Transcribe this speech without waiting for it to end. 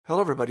Hello,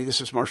 everybody. This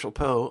is Marshall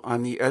Poe.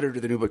 I'm the editor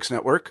of the New Books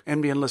Network.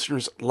 NBN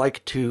listeners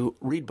like to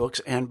read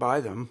books and buy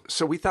them.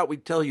 So we thought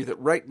we'd tell you that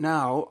right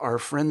now, our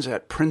friends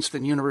at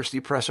Princeton University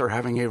Press are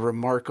having a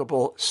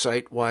remarkable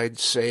site-wide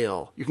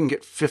sale. You can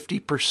get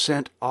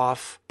 50%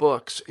 off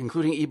books,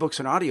 including ebooks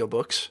and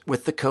audiobooks,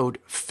 with the code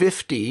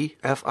 50,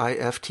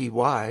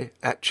 F-I-F-T-Y,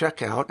 at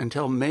checkout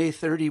until May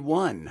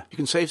 31. You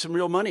can save some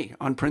real money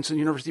on Princeton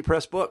University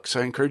Press books.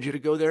 I encourage you to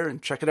go there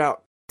and check it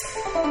out.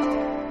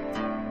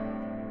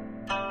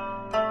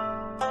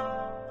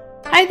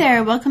 Hi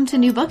there, welcome to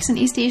New Books in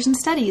East Asian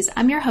Studies.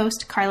 I'm your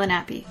host, Carla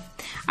Nappi.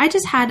 I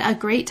just had a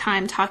great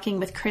time talking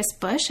with Chris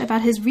Bush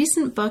about his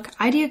recent book,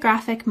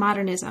 Ideographic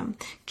Modernism,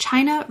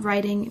 China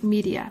Writing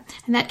Media.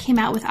 And that came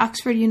out with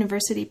Oxford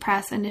University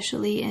Press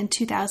initially in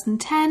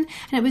 2010, and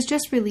it was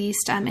just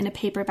released in a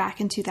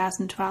paperback in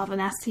 2012, and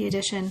that's the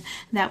edition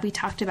that we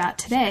talked about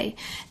today.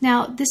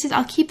 Now,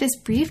 I'll keep this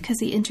brief because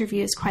the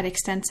interview is quite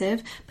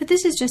extensive, but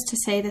this is just to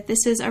say that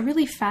this is a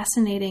really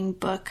fascinating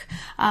book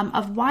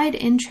of wide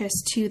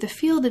interest to the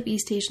field of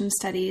East Asian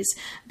studies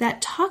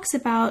that talks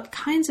about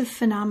kinds of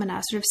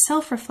phenomena, sort of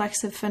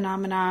self-reflexive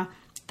phenomena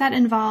that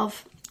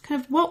involve kind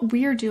of what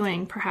we're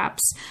doing,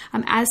 perhaps,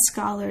 as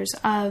scholars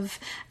of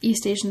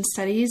East Asian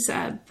studies,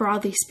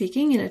 broadly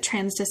speaking, in a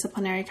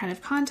transdisciplinary kind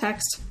of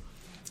context,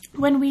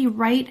 when we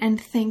write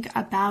and think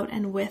about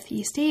and with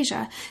East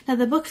Asia. Now,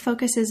 the book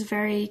focuses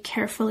very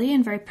carefully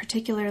and very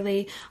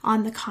particularly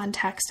on the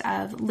context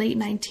of late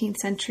 19th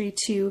century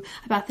to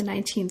about the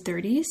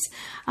 1930s.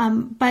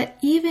 But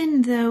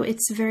even though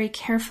it's very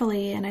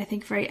carefully and I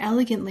think very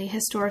elegantly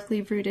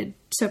historically rooted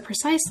so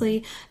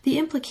precisely, the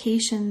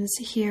implications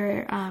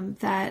here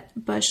that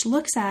Bush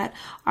looks at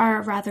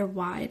are rather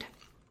wide.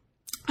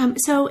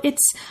 So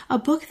it's a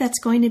book that's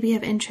going to be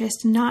of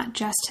interest not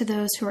just to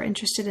those who are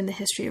interested in the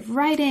history of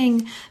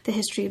writing, the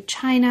history of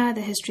China,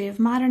 the history of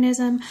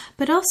modernism,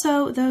 but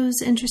also those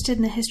interested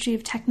in the history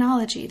of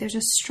technology. There's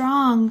a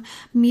strong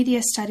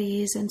media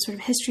studies and sort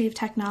of history of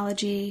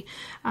technology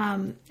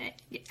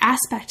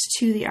aspect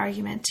to the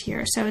argument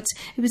here. So it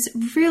was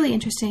really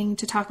interesting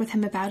to talk with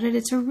him about it.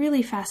 It's a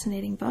really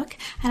fascinating book,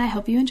 and I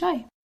hope you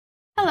enjoy.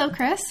 Hello,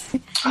 Chris.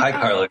 Hi,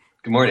 Carla.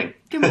 Good morning.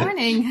 Good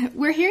morning.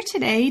 We're here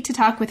today to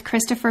talk with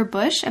Christopher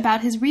Bush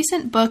about his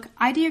recent book,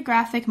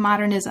 Ideographic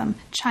Modernism,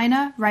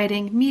 China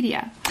Writing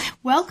Media.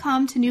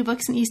 Welcome to New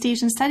Books in East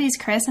Asian Studies,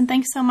 Chris, and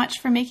thanks so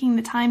much for making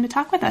the time to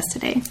talk with us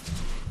today.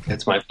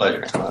 It's my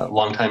pleasure.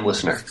 Long-time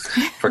listener,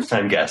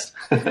 first-time guest.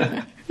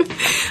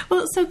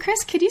 Well, so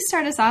Chris, could you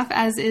start us off,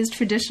 as is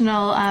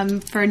traditional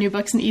for New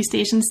Books in East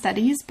Asian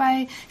Studies,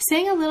 by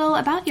saying a little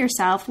about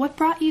yourself? What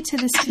brought you to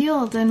this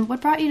field, and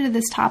what brought you to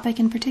this topic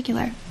in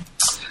particular?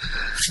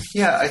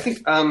 Yeah, I think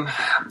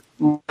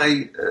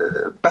my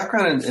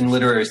background in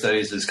literary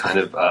studies is kind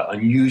of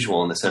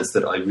unusual in the sense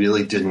that I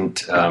really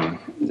didn't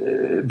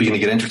begin to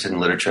get interested in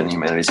literature and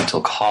humanities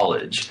until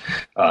college.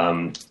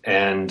 And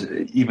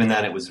even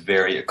then it was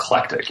very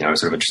eclectic. I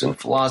was sort of interested in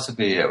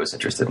philosophy. I was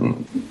interested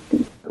in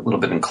a little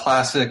bit in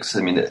classics.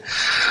 I mean,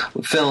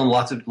 film,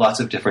 lots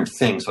of different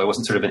things. So I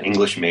wasn't sort of an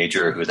English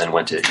major who then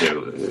went to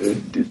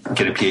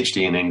get a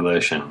PhD in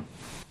English and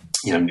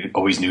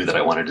always knew that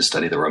I wanted to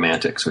study the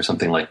Romantics or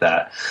something like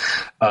that.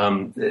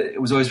 It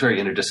was always very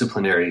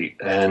interdisciplinary,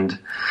 and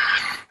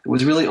it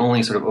was really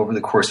only sort of over the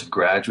course of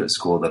graduate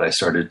school that I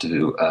started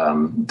to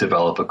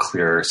develop a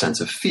clearer sense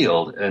of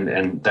field,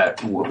 and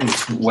that what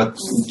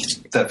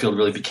that field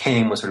really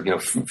became was sort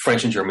of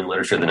French and German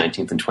literature in the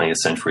 19th and 20th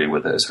century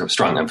with a sort of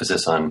strong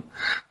emphasis on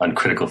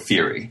critical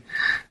theory.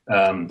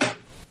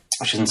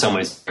 Which is in some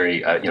ways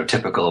very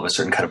typical of a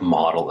certain kind of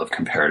model of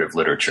comparative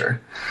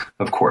literature,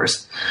 of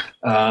course.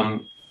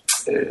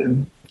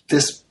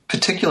 This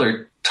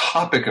particular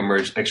topic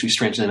emerged actually,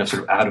 strangely enough,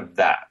 sort of out of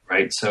that,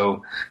 right?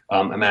 So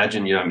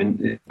imagine, I'm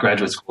in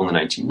graduate school in the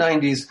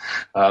 1990s.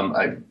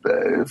 I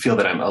feel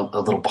that I'm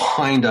a little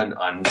behind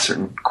on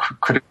certain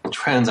critical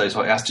trends.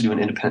 So I asked to do an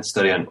independent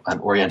study on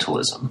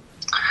Orientalism.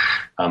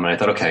 And I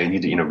thought, okay, I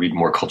need to, read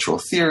more cultural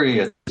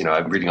theory.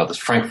 I'm reading all this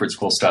Frankfurt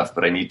School stuff,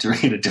 but I need to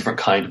read a different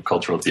kind of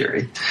cultural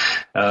theory.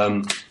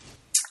 And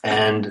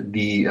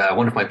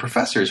one of my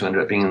professors, who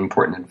ended up being an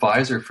important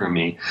advisor for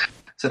me,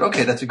 said,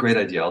 okay, that's a great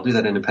idea. I'll do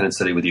that independent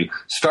study with you.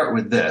 Start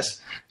with this.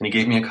 And he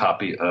gave me a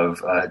copy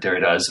of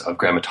Derrida's Of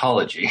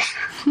Grammatology.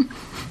 And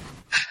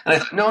I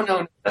thought,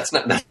 no, that's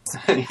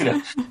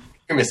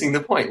you're missing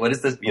the point. What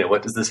is this?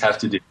 What does this have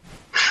to do?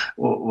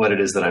 What it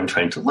is that I'm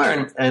trying to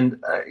learn.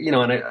 And, and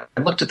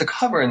I looked at the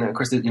cover, and of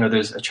course,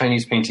 there's a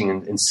Chinese painting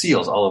in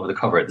seals all over the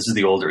cover. This is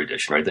the older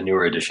edition, right? The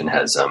newer edition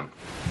has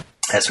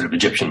sort of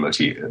Egyptian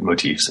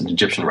motifs and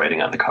Egyptian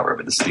writing on the cover,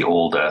 but this is the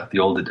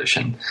old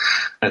edition.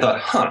 And I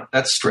thought,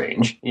 that's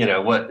strange.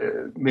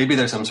 Maybe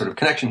there's some sort of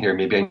connection here.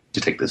 Maybe I need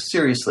to take this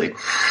seriously.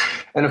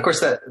 And of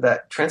course,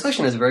 that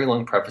translation is a very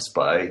long preface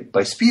by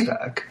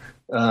Spivak.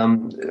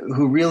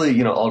 Who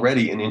really,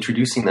 already in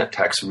introducing that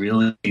text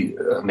really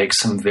makes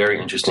some very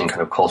interesting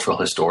kind of cultural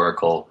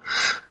historical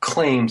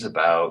claims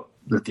about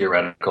the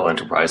theoretical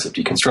enterprise of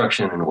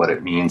deconstruction and what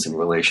it means in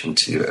relation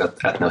to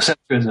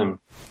ethnocentrism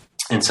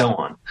and so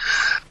on.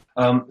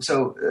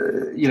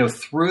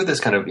 Through this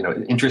kind of,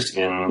 interest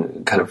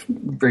in kind of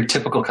very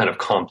typical kind of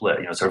complet,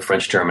 sort of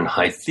French-German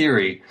high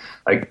theory,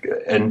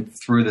 and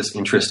through this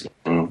interest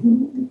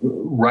in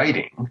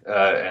writing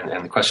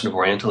and the question of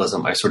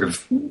Orientalism, I sort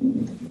of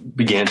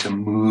began to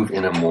move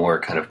in a more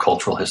kind of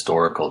cultural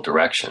historical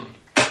direction.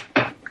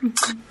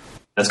 Mm-hmm.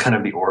 That's kind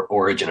of the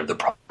origin of the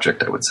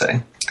project, I would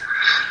say.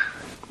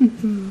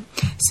 Mm-hmm.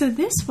 So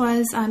this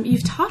was,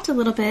 you've talked a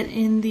little bit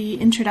in the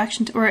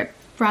introduction or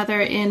rather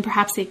in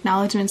perhaps the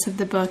acknowledgments of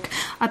the book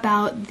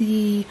about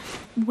the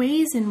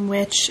ways in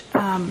which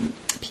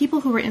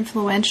people who were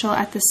influential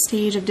at the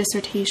stage of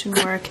dissertation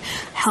work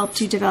helped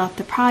you develop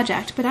the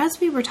project. But as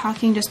we were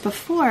talking just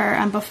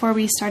before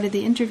we started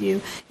the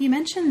interview, you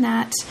mentioned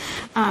that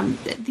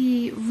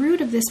the root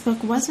of this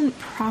book wasn't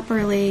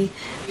properly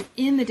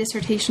in the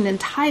dissertation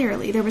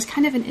entirely. There was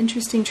kind of an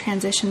interesting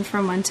transition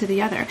from one to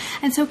the other.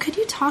 And so could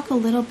you talk a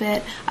little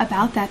bit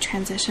about that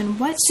transition?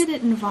 What did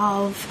it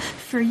involve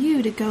for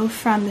you to go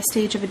from the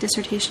stage of a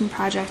dissertation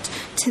project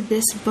to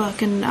this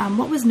book, and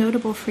what was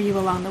notable for you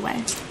along the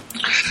way?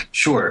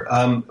 Sure.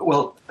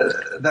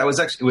 That was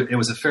actually, it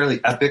was a fairly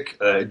epic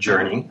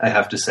journey, I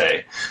have to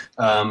say.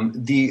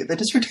 The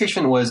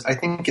dissertation was, I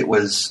think it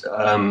was,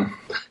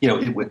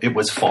 it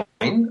was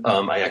fine.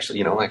 I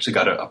actually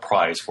got a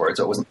prize for it,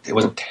 so it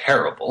wasn't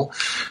terrible.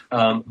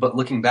 But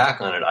looking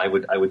back on it, I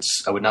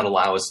would not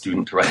allow a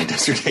student to write a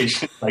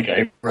dissertation like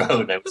I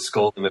wrote. I would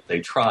scold them if they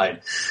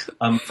tried.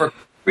 For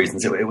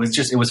reasons.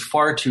 It was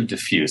far too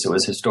diffuse. It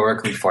was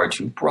historically far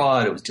too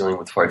broad. It was dealing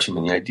with far too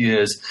many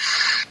ideas,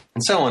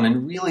 and so on.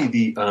 And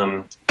really,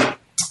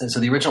 so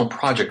the original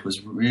project was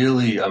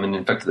really,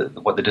 in fact,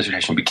 what the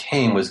dissertation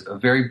became was a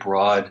very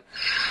broad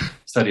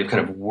study of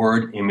kind of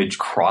word-image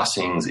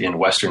crossings in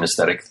Western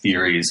aesthetic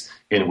theories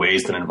in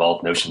ways that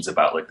involved notions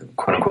about, like,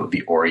 quote unquote,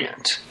 the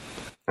Orient.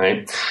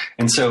 Right.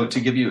 And so to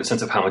give you a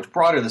sense of how much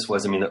broader this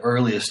was,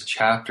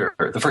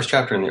 the first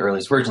chapter in the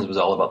earliest versions was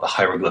all about the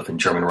hieroglyph and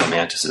German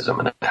Romanticism.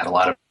 And it had a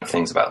lot of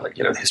things about, like,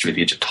 the history of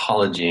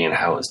Egyptology and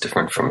how it was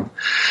different from,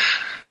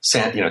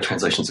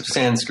 translations of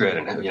Sanskrit,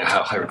 and,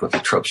 how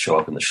hieroglyphic tropes show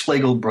up in the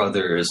Schlegel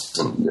brothers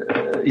and,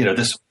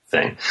 this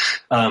thing.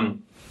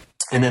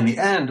 And then the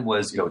end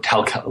was, a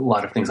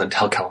lot of things on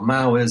Telkel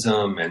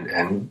Maoism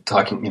and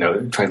talking,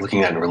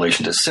 looking at it in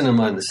relation to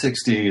cinema in the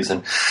 60s.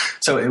 And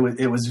so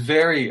it was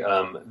very,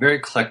 very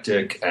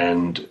eclectic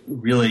and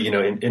really,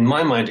 in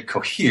my mind, it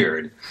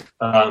cohered.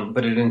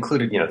 But it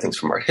included, things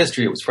from art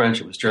history. It was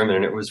French, it was German,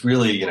 and it was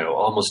really,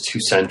 almost 2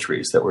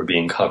 centuries that were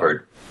being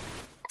covered.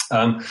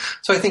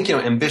 So I think,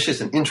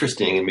 ambitious and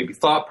interesting and maybe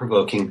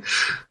thought-provoking,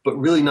 but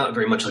really not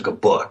very much like a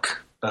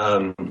book.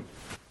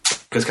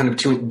 Because kind of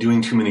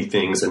doing too many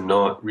things and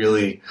not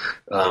really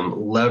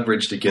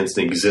leveraged against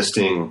the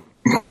existing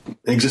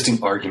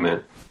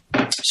argument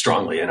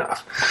strongly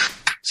enough.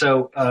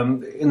 So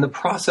in the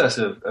process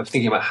of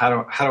thinking about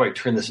how do I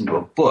turn this into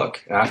a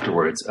book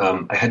afterwards,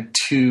 I had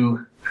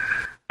two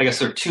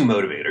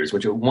motivators.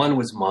 Which one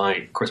was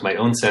my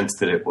own sense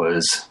that it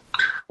was,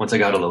 once I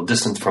got a little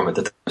distance from it,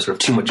 that there was sort of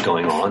too much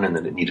going on and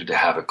that it needed to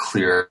have a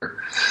clear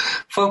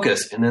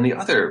focus. And then the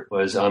other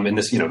was, and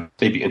this,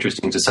 may be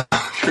interesting to some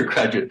of your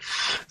graduate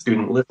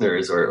student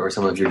listeners or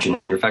some of your junior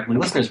faculty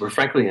listeners, were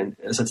frankly, in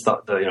a sense,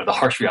 the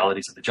harsh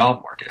realities of the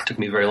job market. It took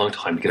me a very long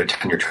time to get a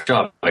tenure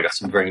job. I got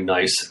some very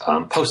nice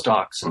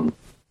postdocs and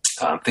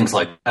things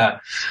like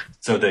that.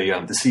 So the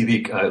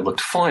CV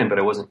looked fine, but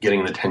I wasn't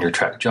getting the tenure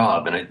track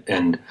job.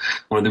 And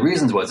one of the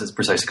reasons is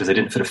precisely because I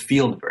didn't fit a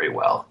field very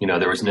well.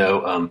 There was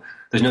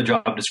there's no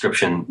job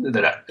description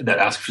that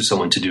asks for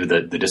someone to do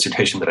the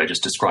dissertation that I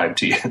just described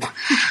to you.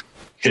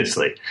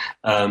 Obviously.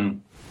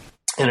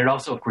 And it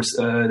also, of course,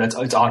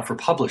 it's odd for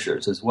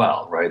publishers as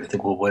well, right? They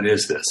think, well, what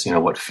is this?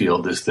 What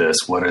field is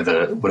this? What are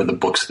the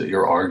books that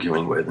you're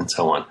arguing with, and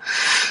so on.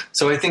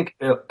 So I think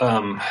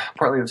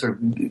partly I'm sort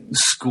of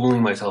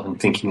schooling myself and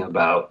thinking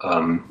about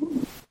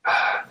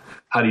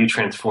how do you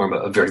transform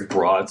a very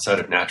broad set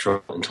of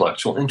natural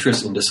intellectual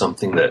interests into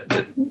something that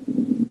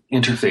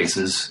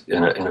interfaces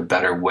in a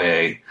better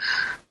way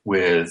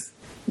with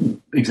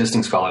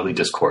existing scholarly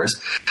discourse.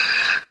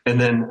 And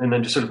then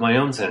just sort of my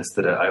own sense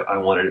that I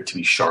wanted it to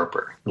be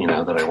sharper,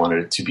 that I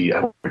wanted it to be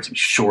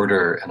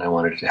shorter, and I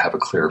wanted it to have a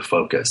clearer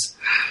focus.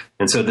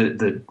 And so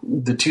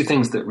the two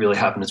things that really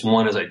happened is,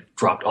 one is I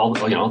dropped all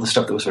the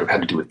stuff that was sort of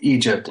had to do with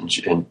Egypt and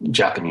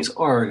Japanese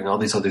art and all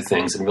these other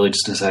things, and really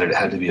just decided it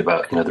had to be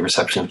about, the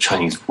reception of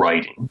Chinese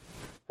writing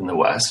in the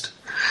West.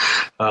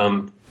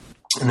 And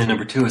then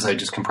number 2 is I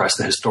just compressed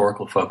the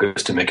historical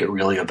focus to make it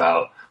really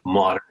about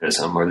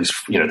modernism, or at least,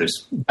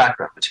 there's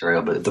background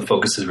material, but the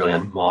focus is really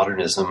on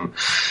modernism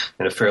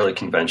in a fairly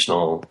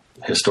conventional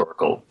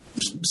historical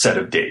set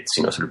of dates,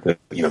 sort of,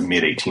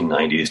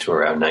 mid-1890s to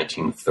around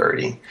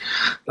 1930.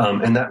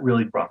 And that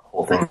really brought the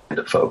whole thing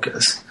into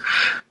focus.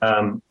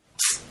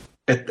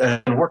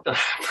 I worked on it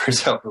for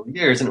several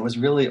years, and it was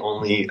really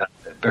only,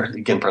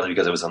 again, partly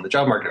because I was on the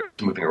job market,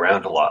 moving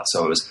around a lot,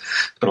 so I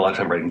spent a lot of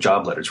time writing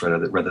job letters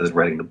rather than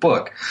writing the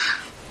book.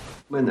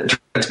 And it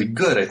tried to be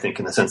good, I think,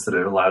 in the sense that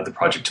it allowed the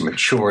project to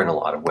mature in a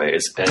lot of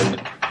ways.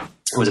 And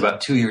it was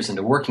about 2 years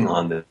into working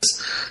on this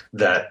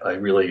that I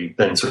really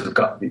then sort of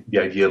got the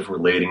idea of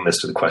relating this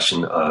to the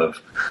question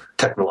of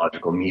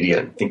technological media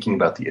and thinking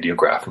about the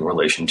ideograph in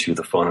relation to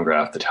the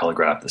phonograph, the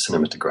telegraph, the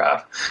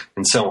cinematograph,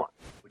 and so on,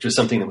 which is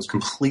something that was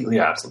completely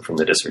absent from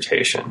the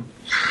dissertation.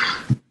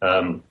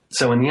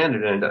 So in the end,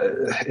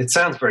 it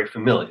sounds very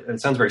familiar. It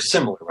sounds very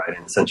similar, right?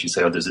 In the sense you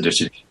say, there's a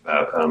dissertation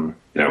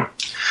about,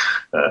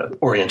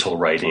 Oriental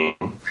writing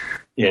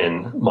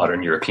in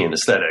modern European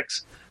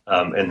aesthetics.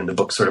 And then the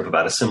book's sort of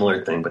about a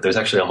similar thing, but there's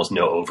actually almost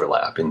no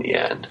overlap in the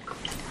end.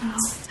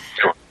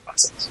 Oh.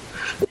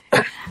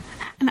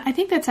 And I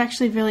think that's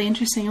actually really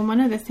interesting. And one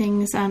of the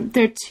things,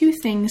 there are two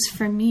things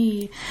for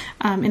me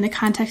in the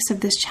context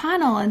of this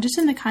channel and just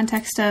in the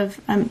context of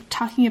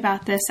talking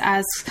about this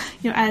as,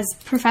 as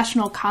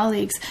professional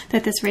colleagues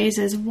that this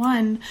raises.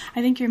 One,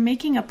 I think you're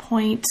making a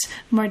point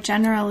more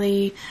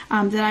generally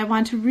that I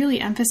want to really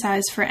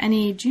emphasize for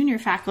any junior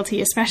faculty,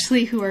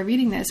 especially who are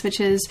reading this, which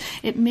is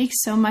it makes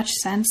so much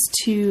sense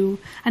to,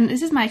 and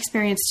this is my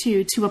experience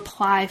too, to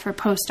apply for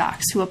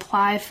postdocs, to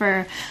apply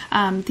for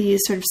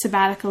these sort of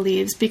sabbatical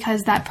leaves,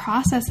 because that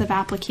process of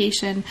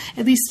application,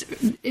 at least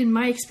in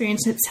my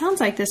experience, it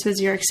sounds like this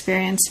was your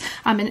experience,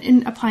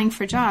 in applying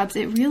for jobs,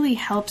 it really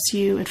helps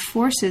you, it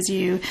forces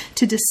you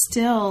to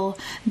distill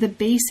the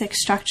basic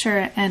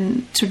structure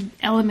and sort of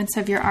elements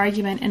of your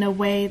argument in a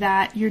way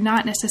that you're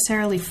not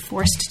necessarily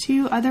forced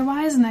to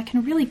otherwise, and that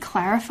can really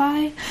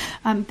clarify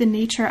the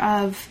nature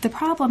of the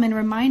problem and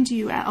remind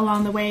you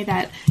along the way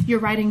that you're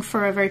writing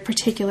for a very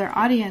particular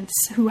audience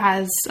who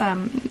has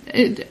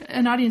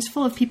an audience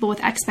full of people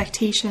with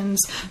expectations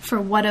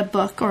for what a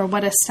book or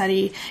what a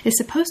study is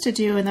supposed to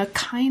do and the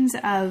kinds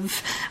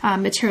of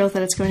materials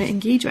that it's going to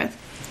engage with.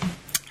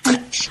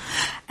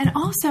 And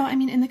also,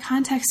 in the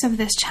context of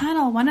this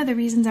channel, one of the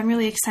reasons I'm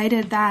really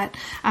excited that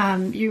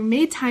you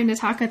made time to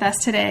talk with us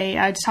today,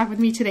 to talk with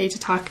me today, to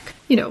talk,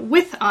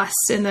 with us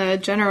in the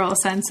general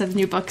sense of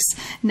New Books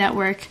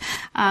Network,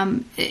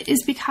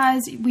 is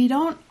because we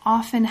don't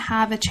often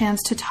have a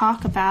chance to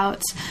talk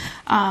about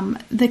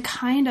the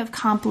kind of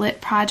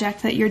complet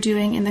project that you're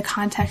doing in the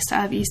context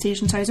of East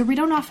Asian studies, or we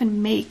don't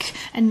often make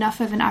enough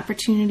of an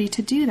opportunity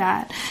to do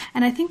that.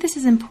 And I think this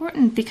is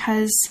important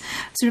because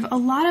sort of a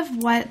lot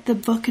of what the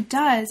book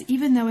does,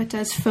 even though it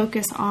does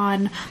focus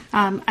on,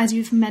 as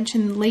you've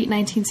mentioned, late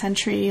 19th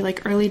century,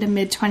 like early to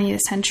mid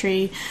 20th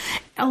century,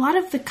 a lot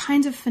of the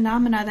kinds of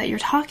phenomena that you're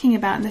talking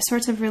about and the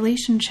sorts of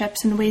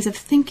relationships and ways of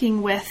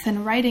thinking with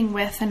and writing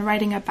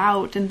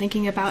about and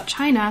thinking about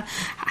China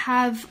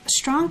have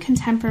strong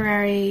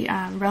contemporary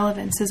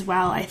relevance as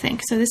well, I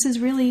think. So this is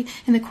really,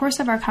 in the course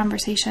of our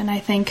conversation, I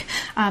think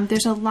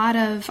there's a lot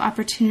of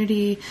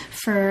opportunity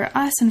for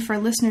us and for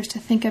listeners to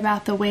think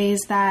about the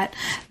ways that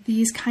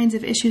these kinds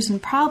of issues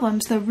and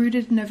problems, though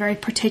rooted in a very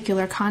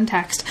particular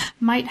context,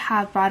 might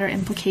have broader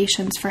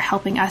implications for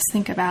helping us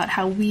think about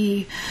how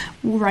we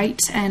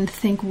write and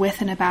think with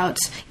and about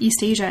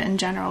East Asia in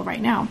general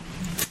right now.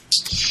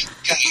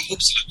 Yeah, I hope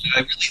so. I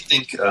really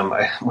think,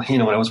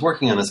 when I was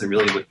working on this, I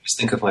really would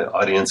think of my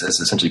audience as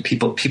essentially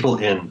people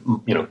in,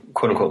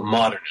 quote unquote,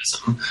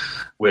 modernism,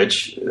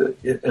 which,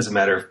 as a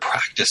matter of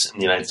practice in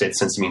the United States,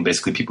 tends to mean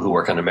basically people who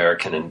work on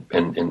American and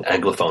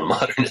Anglophone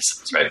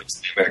modernisms, right?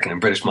 It's the American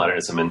and British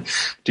modernism, and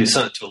to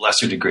a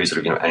lesser degree,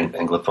 sort of,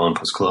 Anglophone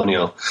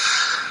post-colonial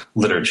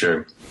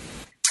literature.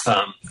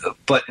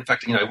 But in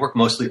fact, I work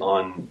mostly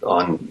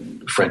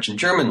on French and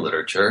German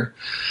literature,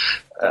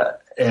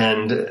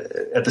 and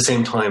at the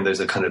same time, there's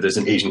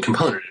an Asian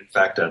component. In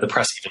fact, the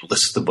press even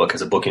lists the book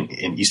as a book in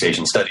East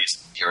Asian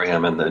studies. Here I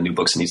am in the New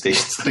Books in East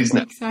Asian Studies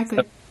now.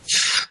 Exactly.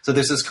 So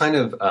there's this kind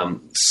of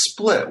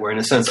split where, in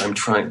a sense, I'm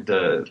trying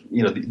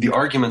the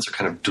arguments are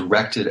kind of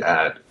directed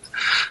at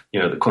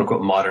the quote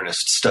unquote modernist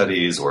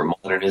studies or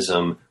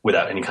modernism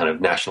without any kind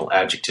of national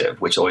adjective,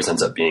 which always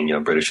ends up being,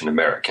 British and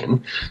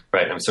American,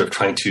 right? I'm sort of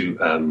trying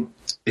to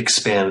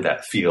expand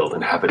that field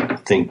and have it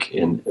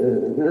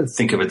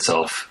think of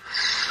itself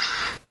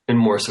in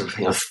more sort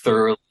of,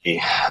 thoroughly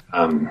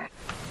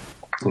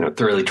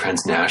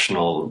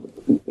transnational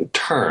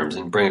terms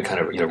and bring a kind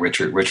of,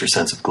 richer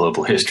sense of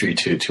global history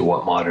to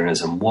what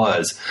modernism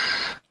was.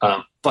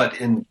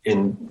 But in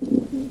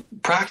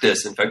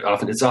practice, in fact,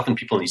 it's often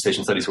people in East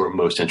Asian studies who are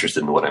most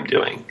interested in what I'm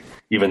doing,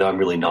 even though I'm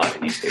really not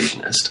an East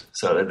Asianist.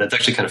 So that's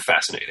actually kind of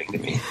fascinating to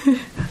me.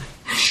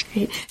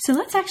 Great. So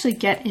let's actually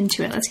get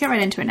into it. Let's get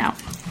right into it now.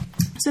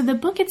 So the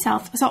book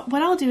itself, so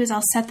what I'll do is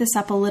I'll set this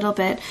up a little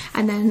bit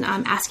and then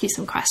ask you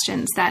some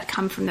questions that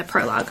come from the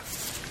prologue.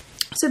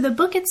 So the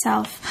book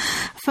itself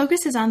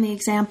focuses on the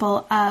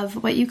example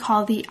of what you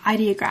call the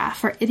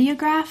ideograph or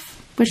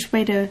ideograph. Which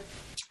way to...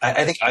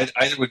 I think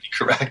either would be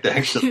correct,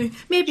 actually.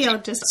 Maybe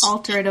I'll just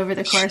alter it over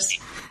the course.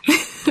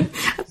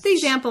 The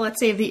example, let's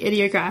say, of the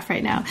ideograph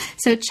right now.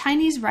 So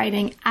Chinese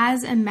writing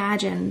as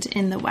imagined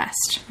in the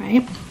West,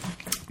 right?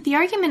 The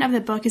argument of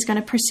the book is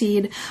going to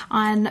proceed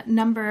on a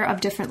number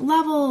of different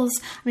levels.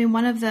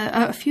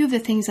 A few of the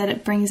things that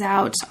it brings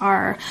out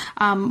are,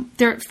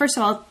 first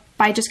of all,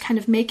 by just kind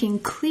of making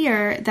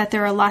clear that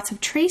there are lots of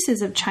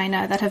traces of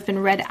China that have been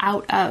read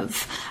out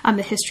of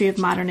the history of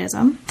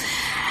modernism.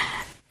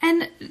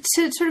 And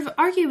to sort of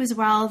argue as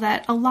well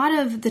that a lot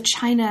of the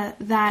China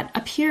that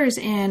appears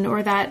in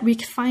or that we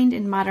find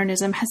in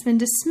modernism has been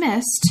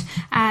dismissed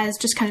as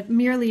just kind of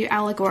merely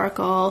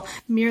allegorical,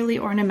 merely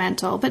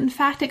ornamental, but in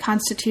fact it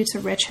constitutes a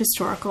rich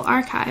historical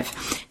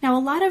archive. Now,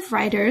 a lot of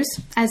writers,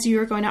 as you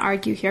are going to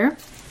argue here,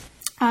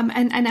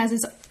 and as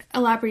is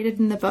elaborated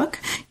in the book,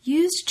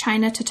 used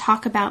China to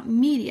talk about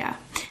media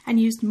and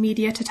used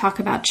media to talk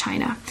about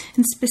China.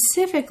 And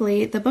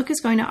specifically, the book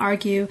is going to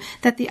argue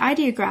that the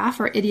ideograph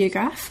or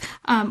ideograph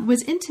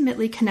was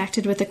intimately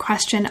connected with the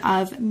question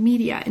of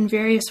media in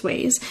various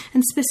ways.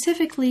 And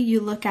specifically, you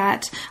look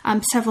at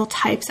several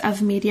types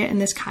of media in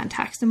this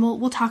context. And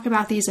we'll talk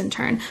about these in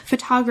turn: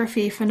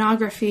 photography,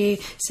 phonography,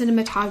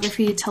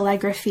 cinematography,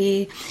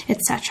 telegraphy,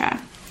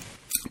 etc.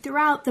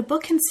 Throughout, the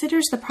book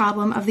considers the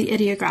problem of the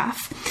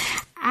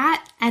ideograph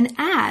at and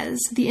as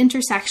the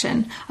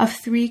intersection of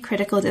three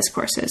critical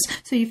discourses.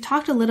 So you've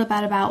talked a little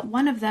bit about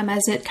one of them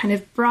as it kind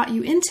of brought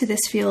you into this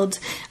field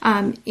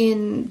at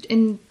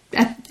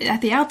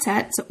the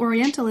outset, so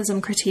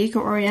Orientalism critique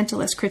or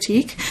Orientalist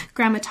critique,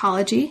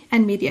 grammatology,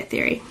 and media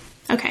theory.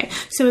 Okay,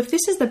 so if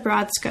this is the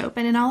broad scope,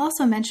 and I'll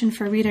also mention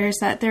for readers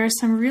that there are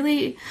some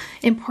really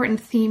important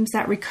themes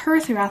that recur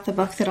throughout the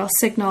book that I'll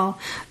signal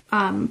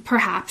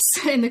perhaps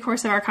in the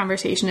course of our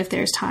conversation if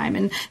there's time.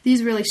 And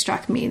these really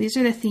struck me. These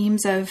are the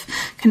themes of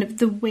kind of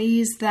the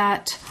ways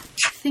that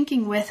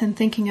thinking with and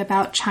thinking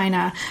about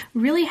China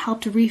really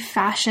helped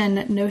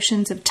refashion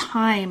notions of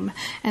time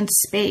and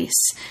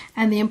space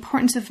and the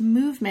importance of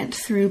movement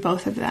through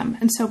both of them.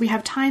 And so we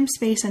have time,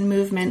 space, and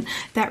movement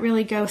that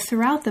really go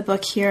throughout the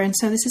book here. And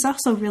so this is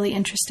also really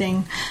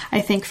interesting,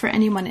 I think, for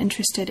anyone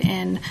interested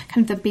in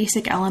kind of the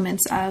basic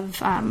elements of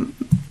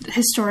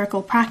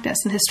historical practice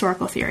and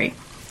historical theory.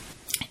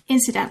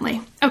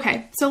 Incidentally.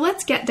 Okay, so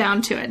let's get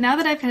down to it. Now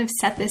that I've kind of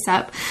set this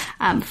up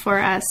for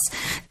us,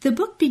 the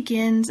book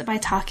begins by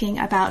talking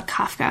about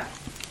Kafka.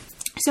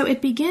 So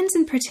it begins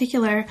in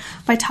particular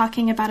by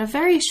talking about a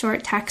very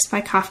short text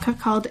by Kafka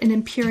called An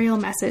Imperial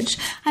Message,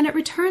 and it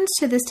returns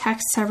to this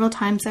text several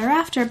times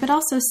thereafter, but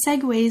also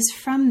segues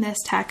from this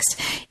text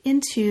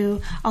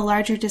into a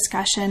larger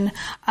discussion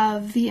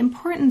of the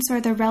importance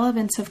or the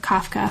relevance of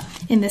Kafka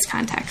in this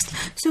context.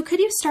 So could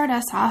you start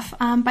us off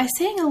by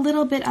saying a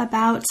little bit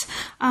about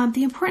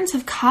the importance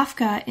of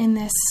Kafka in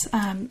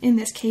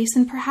this case,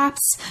 and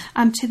perhaps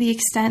to the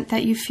extent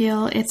that you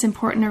feel it's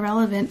important or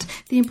relevant,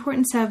 the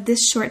importance of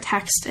this short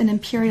text, An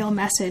Imperial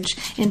Message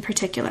in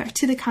particular,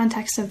 to the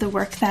context of the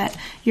work that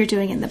you're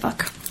doing in the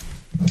book?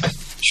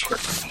 Sure.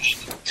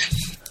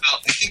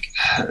 Well,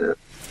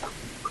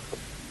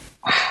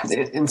 I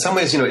think in some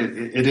ways,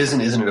 it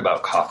isn't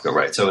about Kafka,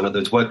 right? So in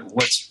other words,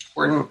 what's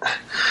important,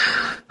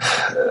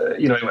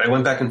 I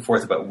went back and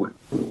forth about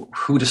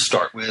who to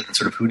start with and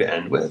sort of who to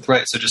end with,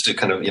 right? So just to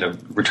kind of,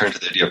 return to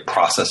the idea of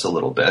process a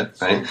little bit,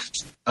 right?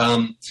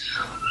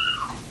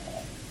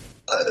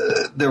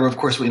 There were, of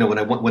course, when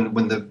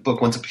the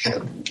book Once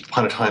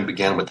Upon a Time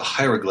began with the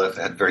hieroglyph,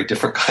 it had a very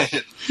different kind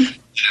of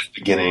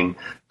beginning.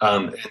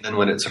 And then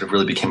when it sort of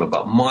really became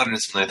about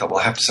modernism, I thought, well,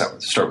 I have to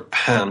start with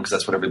Pound because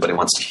that's what everybody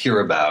wants to hear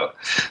about.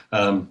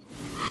 Eventually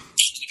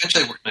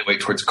I worked my way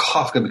towards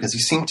Kafka because he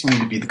seemed to me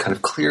to be the kind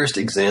of clearest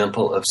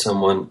example of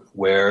someone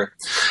where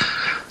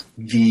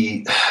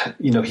he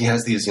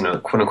has these,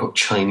 quote unquote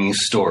Chinese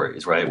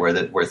stories, right?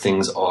 Where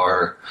things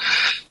are,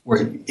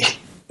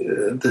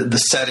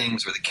 the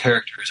settings or the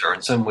characters are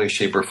in some way,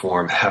 shape, or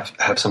form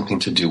have something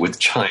to do with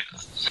China,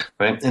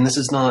 right? And this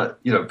is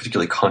not,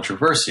 particularly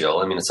controversial.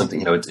 I mean, it's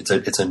something,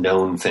 it's a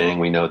known thing.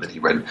 We know that he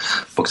read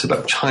books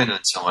about China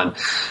and so on.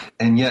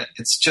 And yet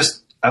it's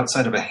just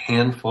outside of a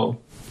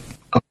handful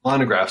of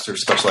monographs or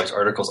specialized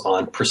articles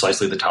on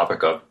precisely the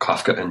topic of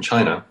Kafka and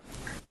China,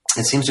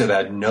 it seems to have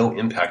had no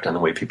impact on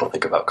the way people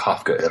think about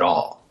Kafka at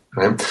all,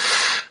 right?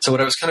 So what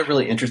I was kind of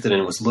really interested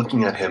in was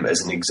looking at him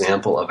as an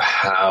example of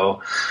how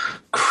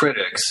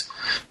critics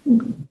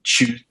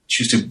choose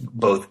to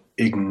both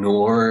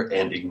ignore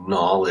and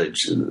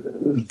acknowledge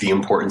the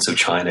importance of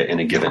China in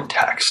a given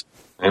text.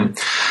 Right?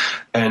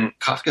 And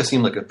Kafka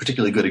seemed like a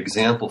particularly good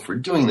example for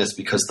doing this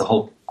because the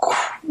whole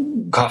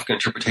Kafka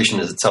interpretation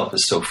as itself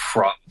is so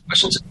fraught with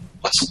questions of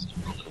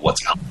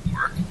what's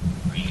allegory.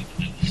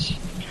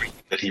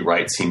 That he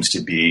writes seems to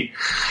be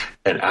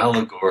an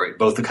allegory,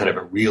 both a kind of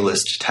a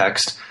realist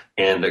text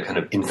and a kind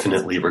of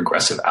infinitely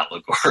regressive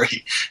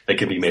allegory that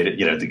can be made,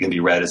 that can be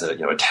read as a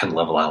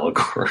 10-level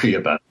allegory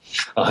about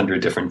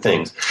 100 different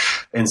things.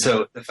 And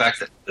so the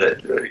fact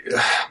that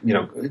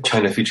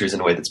China features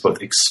in a way that's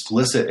both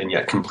explicit and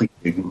yet completely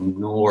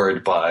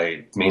ignored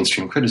by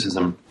mainstream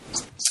criticism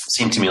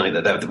seemed to me like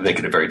that would make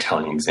it a very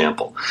telling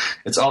example.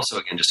 It's also,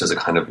 again, just as a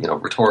kind of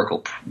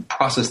rhetorical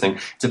process thing,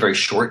 it's a very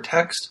short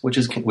text, which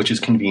is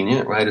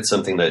convenient, right? It's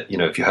something that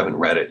if you haven't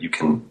read it, you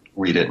can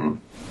read it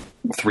in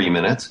 3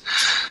 minutes,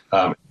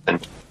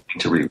 and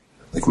to read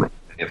like many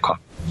of Kafka.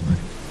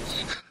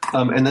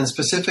 And then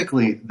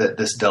specifically that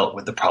this dealt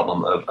with the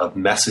problem of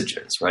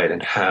messages, right?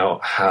 And how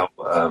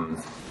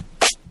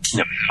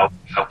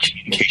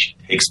communication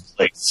takes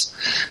place,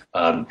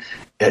 and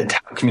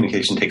how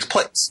communication takes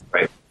place,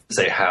 right?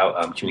 Say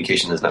how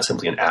communication is not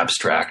simply an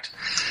abstract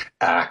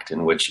act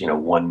in which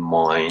one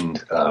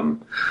mind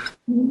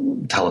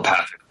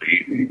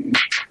telepathically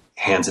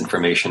hands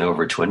information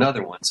over to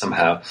another one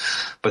somehow,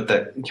 but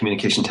that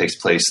communication takes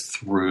place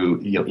through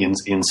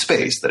in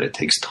space, that it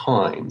takes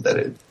time, that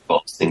it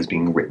involves things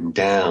being written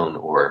down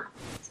or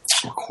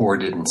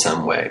recorded in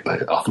some way,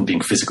 but often being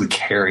physically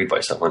carried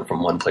by someone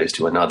from one place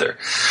to another,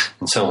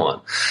 and so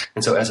on.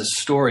 And so as a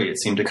story, it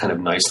seemed to kind of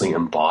nicely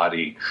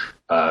embody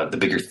the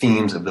bigger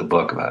themes of the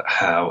book about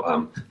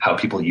how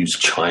people use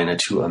China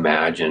to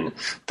imagine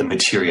the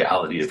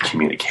materiality of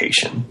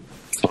communication.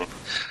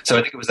 So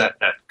I think it was that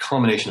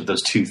combination of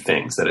those two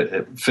things, that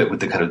it fit with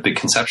the kind of big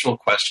conceptual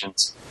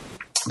questions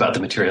about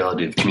the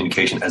materiality of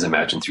communication as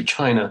imagined through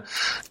China.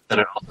 Then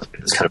it also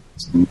fit this kind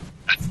of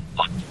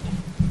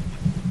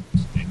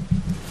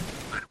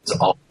it's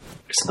all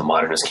in the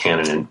modernist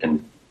canon,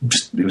 and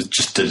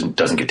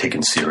doesn't get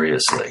taken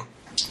seriously.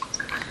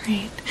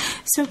 Great.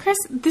 So, Chris,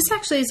 this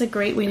actually is a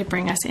great way to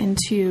bring us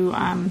into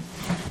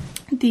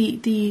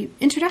the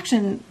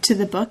introduction to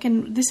the book,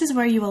 and this is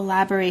where you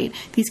elaborate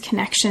these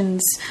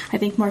connections, I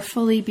think, more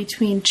fully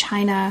between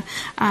China,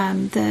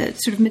 the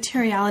sort of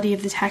materiality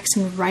of the text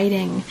and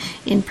writing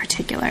in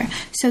particular.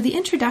 So the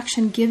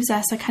introduction gives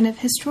us a kind of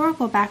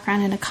historical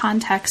background and a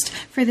context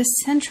for the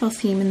central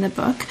theme in the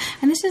book,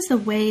 and this is the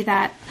way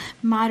that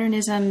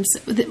modernism's,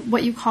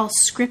 what you call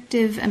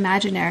scriptive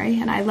imaginary,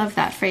 and I love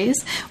that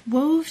phrase,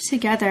 wove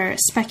together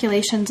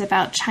speculations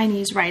about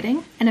Chinese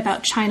writing and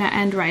about China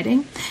and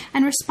writing,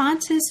 and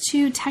responses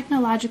to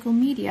technological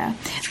media,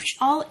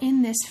 all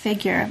in this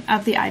figure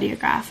of the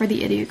ideograph or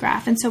the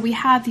ideograph. And so we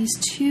have these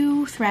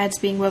two threads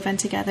being woven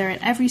together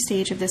at every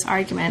stage of this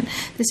argument.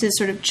 This is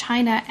sort of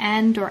China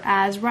and or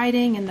as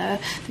writing, and the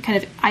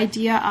kind of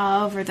idea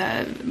of, or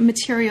the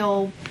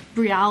material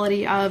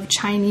reality of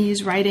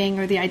Chinese writing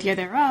or the idea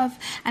thereof,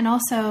 and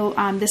also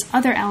this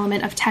other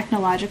element of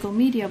technological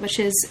media, which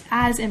is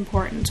as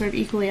important, sort of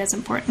equally as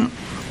important.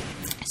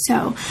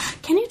 So,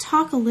 can you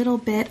talk a little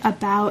bit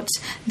about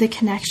the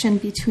connection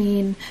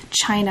between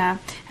China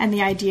and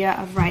the idea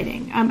of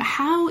writing?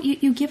 How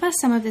you give us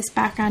some of this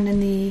background in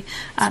the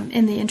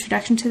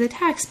introduction to the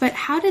text, but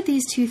how did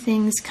these two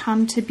things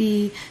come to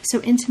be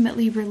so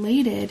intimately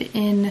related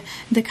in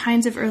the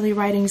kinds of early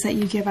writings that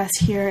you give us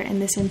here in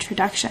this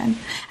introduction?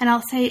 And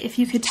I'll say, if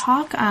you could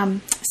talk,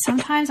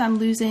 sometimes I'm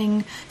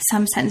losing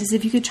some sentences.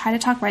 If you could try to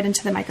talk right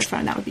into the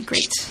microphone, that would be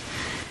great.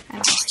 And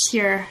I'll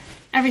hear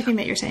everything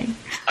that you're saying.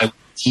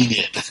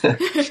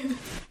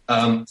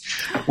 Well,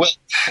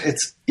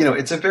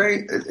 it's a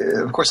very,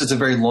 of course, it's a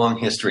very long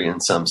history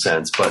in some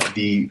sense, but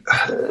the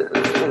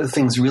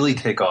things really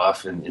take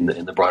off in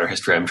the broader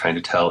history I'm trying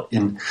to tell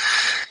in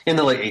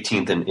the late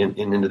 18th and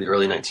into the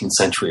early 19th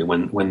century,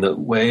 when the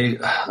way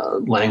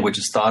language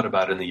is thought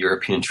about in the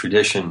European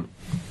tradition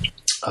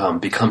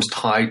becomes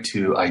tied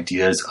to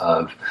ideas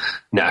of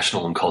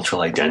national and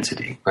cultural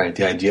identity, right?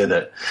 The idea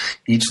that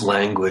each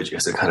language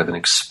is a kind of an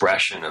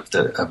expression of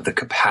the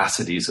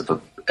capacities of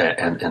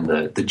and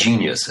the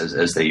genius,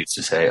 as they used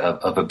to say,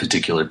 of a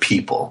particular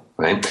people,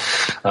 right?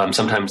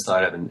 Sometimes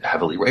thought of in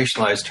heavily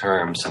racialized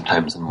terms,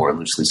 sometimes in more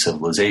loosely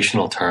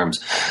civilizational terms.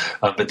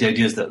 But the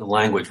idea is that the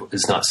language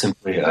is not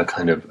simply a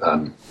kind of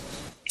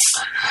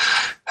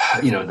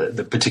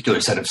the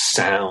particular set of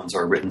sounds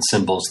or written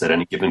symbols that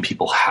any given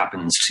people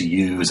happens to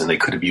use, and they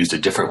could have used a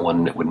different one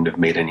and it wouldn't have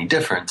made any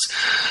difference.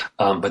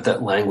 But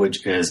that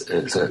language is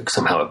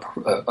somehow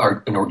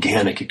an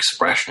organic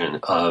expression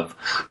of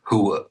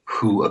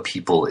who a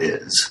people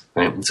is,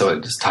 right? And so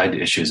it's tied to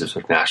issues of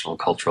sort of national,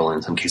 cultural, and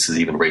in some cases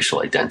even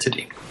racial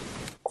identity.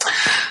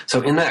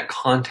 So in that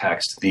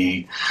context,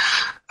 the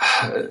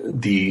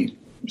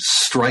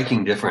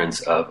striking difference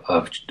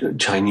of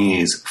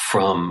Chinese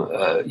from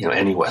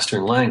any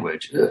Western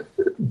language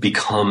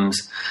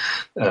becomes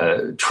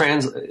sort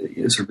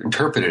of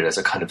interpreted as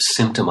a kind of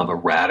symptom of a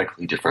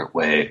radically different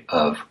way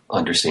of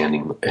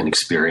understanding and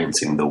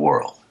experiencing the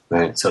world.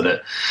 Right, so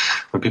that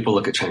when people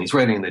look at Chinese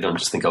writing, they don't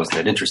just think, "Oh, isn't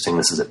that interesting?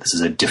 This is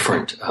a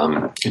different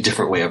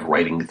way of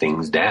writing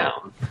things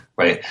down."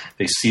 Right?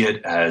 They see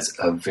it as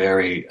a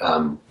very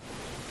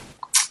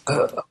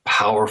a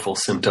powerful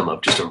symptom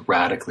of just a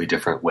radically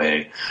different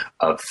way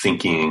of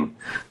thinking,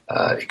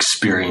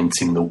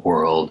 experiencing the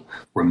world,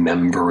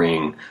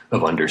 remembering,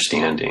 of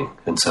understanding,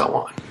 and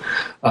so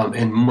on.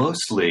 And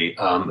mostly,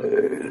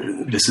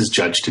 this is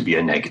judged to be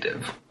a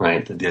negative,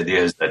 right? The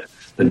idea is that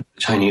the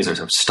Chinese are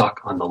sort of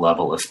stuck on the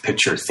level of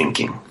picture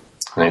thinking,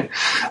 right?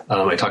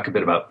 I talk a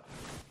bit about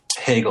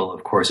Hegel,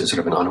 of course, as sort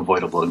of an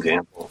unavoidable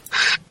example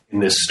in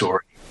this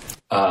story,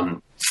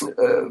 for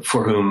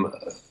whom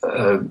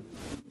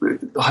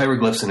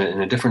hieroglyphs in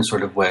a different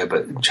sort of way,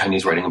 but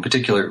Chinese writing in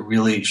particular,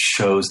 really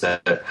shows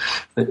that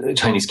the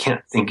Chinese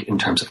can't think in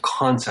terms of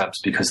concepts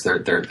because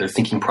their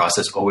thinking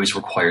process always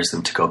requires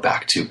them to go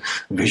back to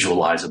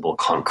visualizable,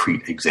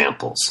 concrete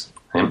examples.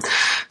 Right?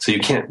 So you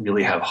can't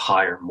really have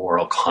higher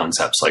moral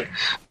concepts like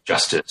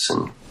justice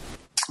and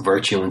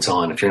virtue and so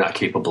on if you're not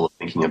capable of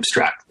thinking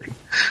abstractly.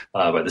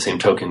 By the same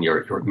token,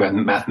 your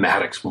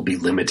mathematics will be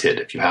limited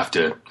if you have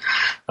to.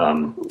 I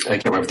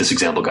can't remember if this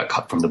example got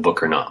cut from the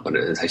book or not, but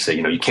as I say,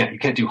 you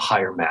can't do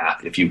higher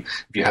math if you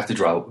have to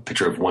draw a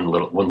picture of one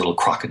little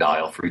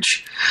crocodile for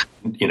each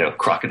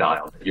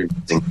crocodile that you're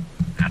using.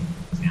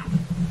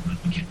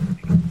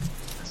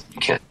 You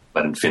can't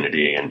but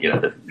infinity and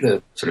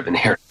the sort of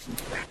inherent,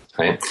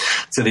 right?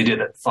 So they did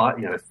that.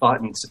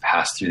 Thought needs to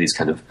pass through these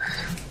kind of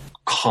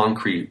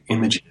concrete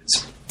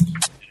images.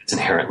 It's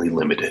inherently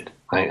limited,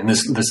 right? And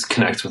this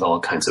connects with all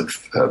kinds of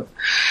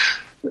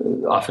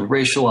often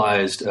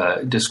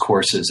racialized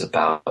discourses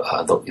about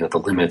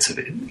the limits of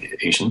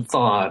Asian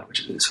thought,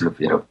 which is sort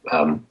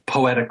of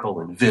poetical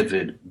and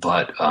vivid,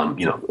 but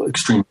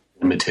extremely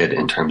limited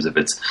in terms of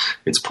its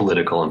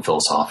political and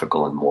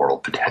philosophical and moral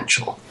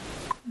potential.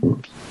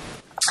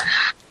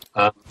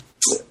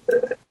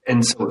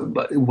 And so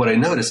what I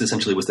noticed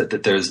essentially was that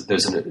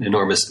there's an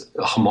enormous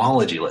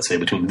homology, let's say,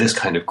 between this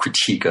kind of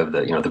critique of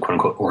the quote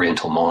unquote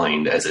Oriental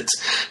mind as it's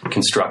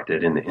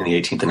constructed in the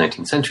 18th and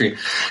 19th century,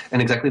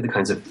 and exactly the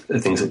kinds of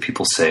things that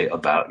people say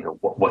about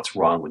what's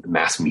wrong with the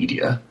mass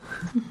media.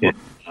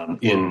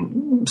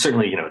 In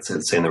certainly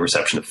say in the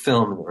reception of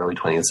film in the early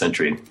 20th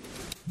century.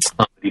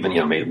 Even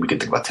maybe we could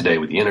think about today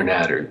with the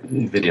internet or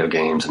video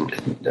games and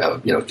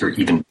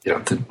even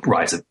the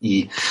rise of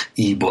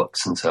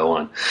e-books and so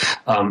on.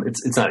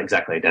 It's not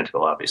exactly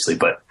identical, obviously,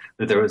 but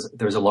there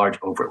was a large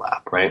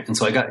overlap, right? And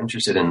so I got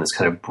interested in this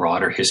kind of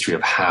broader history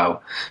of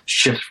how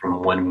shifts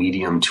from one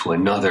medium to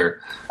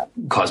another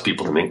cause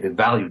people to make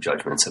value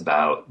judgments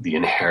about the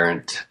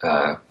inherent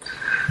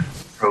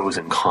pros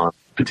and cons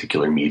of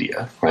particular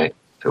media, right?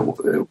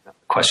 So,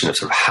 question of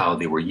sort of how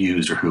they were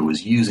used or who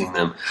was using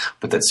them,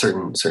 but that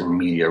certain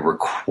media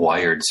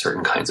required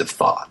certain kinds of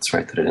thoughts,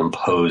 right? That it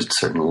imposed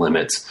certain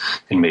limits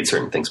and made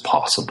certain things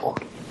possible.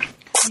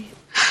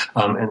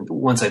 And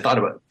once I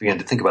began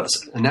to think about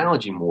this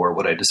analogy more,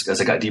 as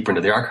I got deeper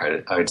into the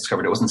archive, I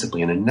discovered it wasn't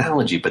simply an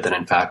analogy, but that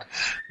in fact,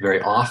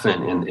 very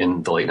often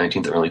in the late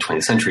 19th and early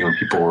 20th century, when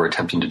people were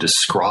attempting to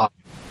describe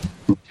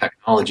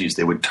technologies,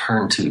 they would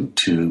turn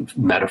to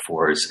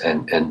metaphors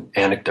and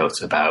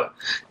anecdotes about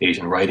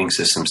Asian writing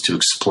systems to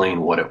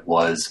explain what it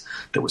was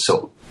that was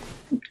so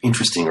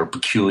interesting or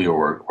peculiar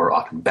or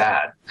often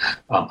bad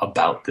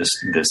about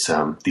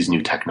these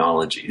new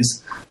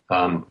technologies.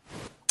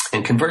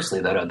 And conversely,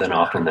 that then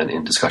often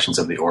in discussions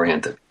of the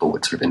Orient, that people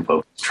would sort of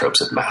invoke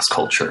tropes of mass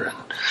culture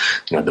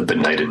and the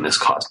benightedness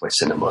caused by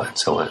cinema and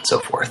so on and so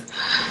forth.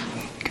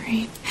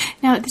 Great.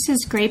 Now, this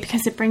is great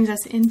because it brings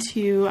us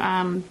into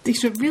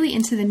really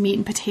into the meat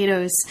and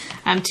potatoes,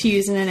 to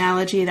use an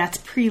analogy that's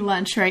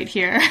pre-lunch right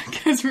here,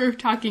 because we're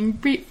talking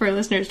for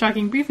listeners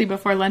talking briefly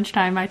before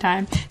lunchtime, my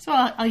time. So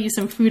I'll use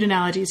some food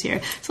analogies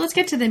here. So let's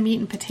get to the meat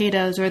and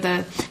potatoes, or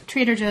the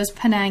Trader Joe's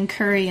Penang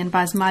curry and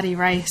basmati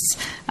rice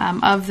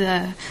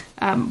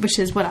which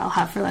is what I'll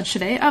have for lunch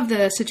today, of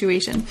the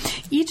situation.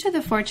 Each of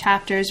the 4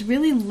 chapters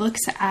really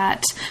looks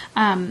at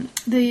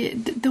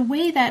the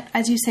way that,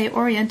 as you say,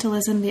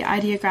 Orientalism, the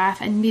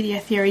ideograph, and media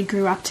theory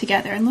grew up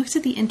together, and looks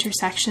at the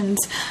intersections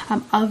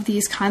of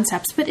these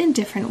concepts, but in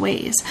different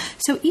ways.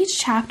 So each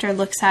chapter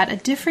looks at a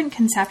different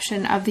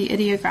conception of the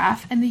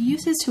ideograph and the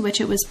uses to which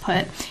it was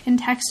put in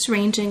texts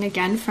ranging,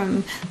 again,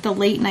 from the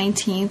late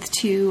 19th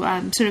to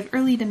sort of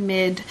early to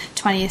mid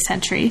 20th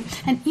century.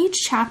 And each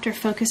chapter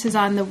focuses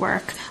on the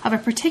work of a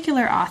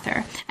particular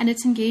author and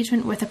its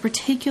engagement with a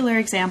particular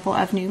example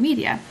of new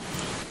media.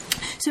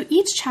 So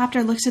each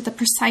chapter looks at the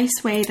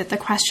precise way that the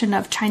question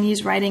of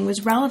Chinese writing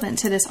was relevant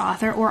to this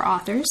author or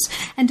authors,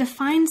 and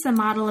defines the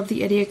model of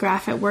the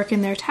ideograph at work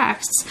in their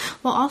texts,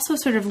 while also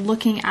sort of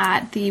looking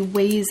at the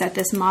ways that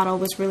this model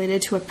was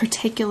related to a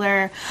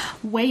particular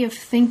way of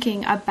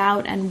thinking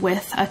about and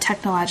with a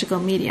technological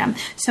medium.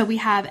 So we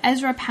have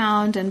Ezra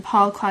Pound and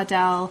Paul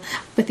Claudel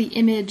with the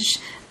image,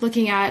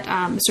 looking at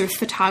sort of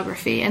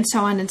photography and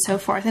so on and so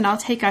forth. And I'll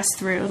take us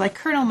through, like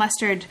Colonel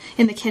Mustard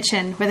in the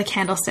kitchen with a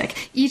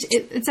candlestick.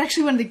 It's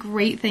actually one of the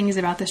great things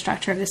about the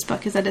structure of this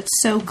book is that it's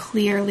so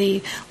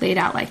clearly laid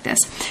out like this.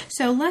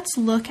 So let's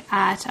look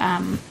at,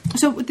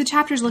 so the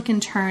chapters look in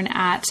turn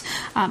at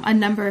a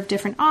number of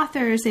different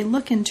authors. They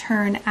look in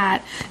turn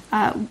at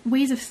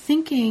ways of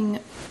thinking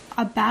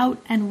about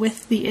and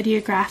with the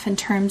ideograph in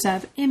terms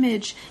of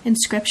image,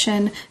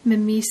 inscription,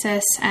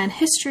 mimesis, and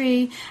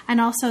history. And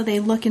also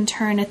they look in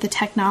turn at the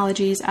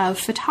technologies of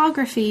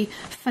photography,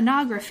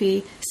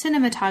 phonography,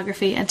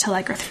 cinematography, and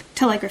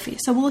telegraphy.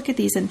 So we'll look at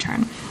these in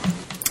turn.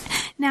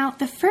 Now,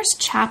 the first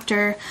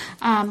chapter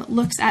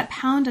looks at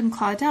Pound and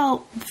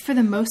Claudel for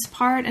the most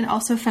part, and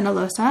also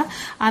Fenollosa.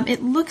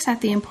 It looks at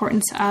the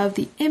importance of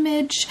the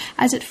image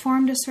as it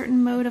formed a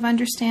certain mode of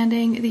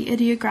understanding the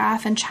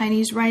ideograph and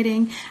Chinese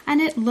writing, and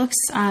it looks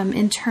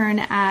in turn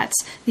at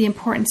the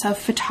importance of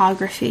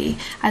photography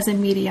as a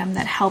medium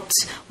that helped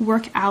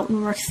work out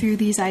and work through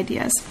these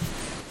ideas.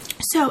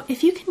 So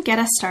if you can get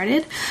us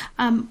started,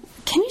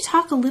 can you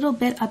talk a little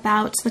bit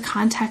about the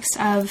context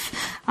of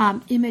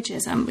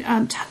imagism?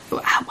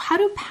 How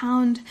do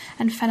Pound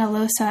and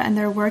Fenollosa and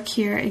their work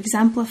here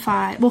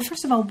exemplify? Well,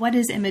 first of all, what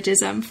is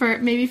imagism? For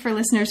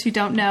listeners who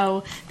don't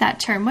know that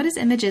term, what is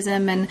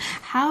imagism, and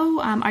how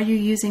are you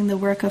using the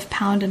work of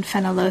Pound and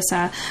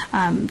Fenollosa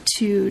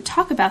to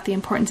talk about the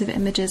importance of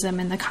imagism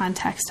in the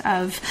context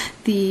of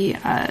the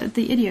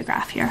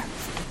ideograph here?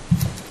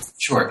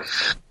 Sure.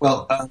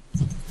 Well, I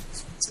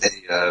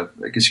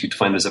guess you could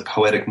define it as a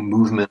poetic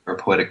movement or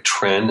poetic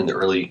trend in the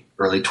early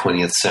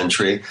 20th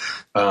century.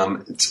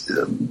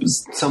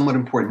 It's somewhat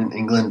important in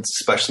England,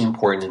 especially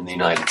important in the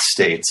United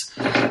States.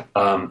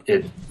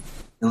 It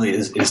really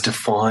is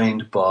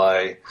defined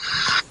by,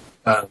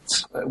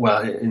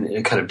 in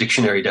a kind of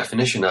dictionary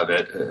definition of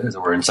it,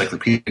 or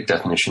encyclopedic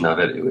definition of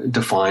it,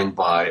 defined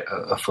by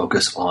a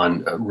focus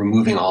on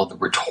removing all the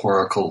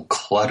rhetorical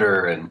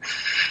clutter and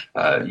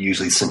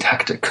usually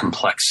syntactic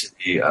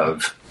complexity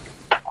of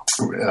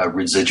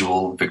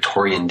residual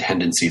Victorian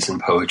tendencies in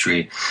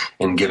poetry,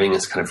 and giving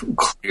us kind of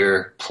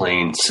clear,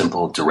 plain,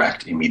 simple,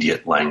 direct,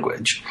 immediate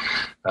language.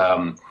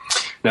 Now,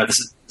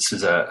 this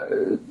is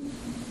a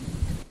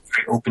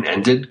very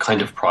open-ended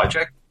kind of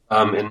project.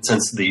 In a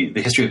sense, the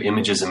history of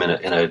imagism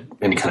in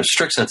any kind of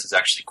strict sense is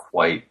actually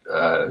quite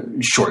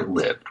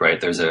short-lived, right?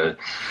 There's a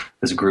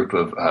group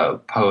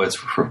of poets,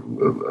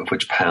 of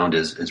which Pound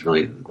is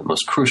really the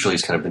most crucial.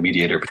 He's kind of the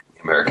mediator between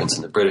the Americans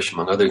and the British,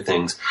 among other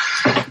things,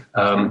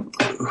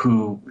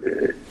 who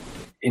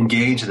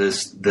engage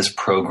this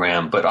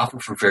program, but often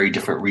for very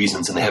different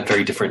reasons, and they have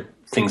very different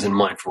things in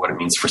mind for what it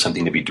means for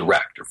something to be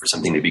direct, or for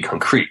something to be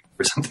concrete,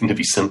 for something to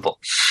be simple,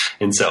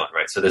 and so on,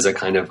 right? So there's a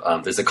kind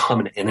of there's a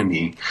common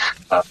enemy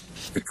of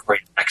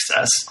great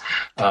excess,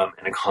 and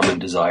a common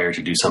desire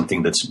to do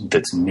something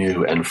that's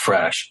new and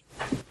fresh.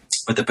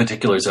 But the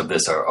particulars of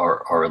this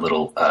are a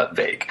little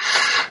vague.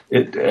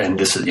 And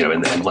this is,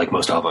 and like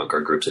most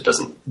avant-garde groups,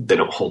 they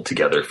don't hold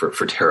together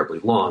for terribly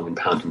long, and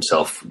Pound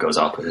himself goes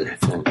off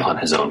on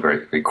his own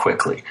very, very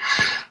quickly.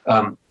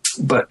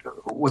 But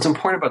what's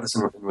important about this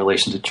in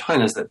relation to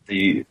China is that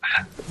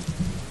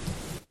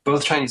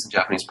both Chinese and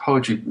Japanese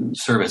poetry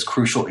serve as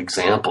crucial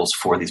examples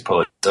for these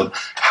poets of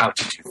how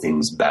to do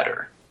things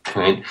better,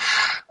 right?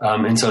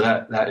 And so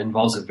that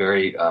involves a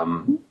very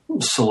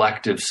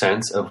selective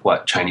sense of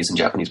what Chinese and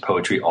Japanese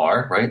poetry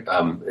are, right?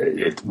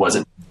 It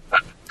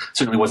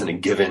certainly wasn't a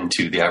given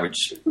to the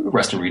average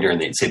Western reader in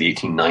the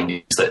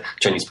 1890s that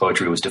Chinese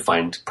poetry was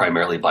defined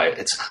primarily by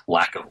its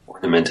lack of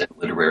ornament and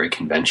literary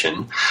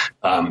convention,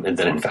 and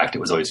that in fact it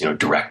was always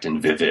direct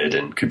and vivid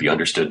and could be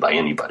understood by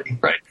anybody,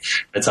 right?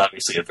 That's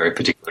obviously a very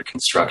particular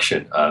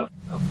construction of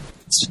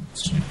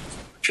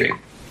poetry.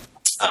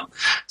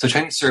 So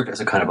Chinese served as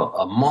a kind of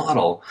a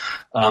model,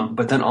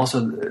 but then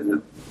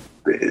also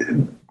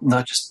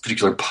not just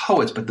particular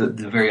poets, but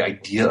the very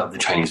idea of the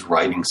Chinese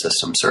writing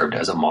system served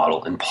as a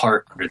model, in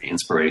part under the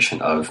inspiration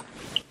of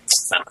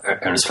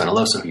Ernest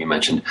Fenollosa, who you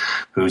mentioned,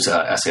 whose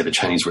essay, The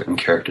Chinese Written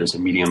Characters, a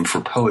Medium for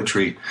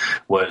Poetry,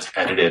 was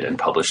edited and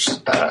published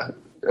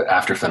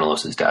after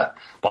Fenollosa's death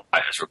by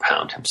Ezra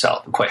Pound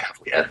himself, and quite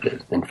heavily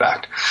edited, in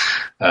fact.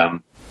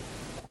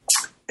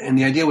 And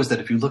the idea was that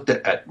if you looked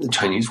at the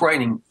Chinese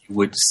writing, you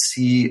would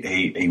see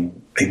a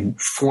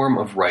form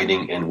of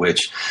writing in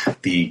which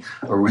the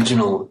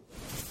original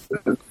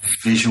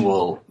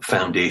visual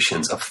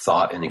foundations of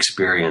thought and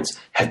experience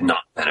had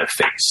not been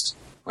effaced,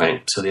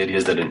 right? So the idea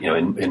is that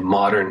in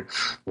modern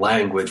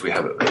language, we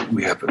have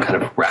a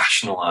kind of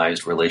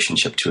rationalized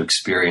relationship to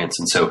experience,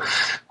 and so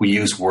we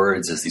use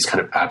words as these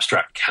kind of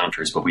abstract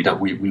counters, but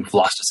we've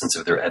lost a sense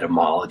of their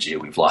etymology.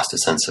 We've lost a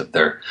sense of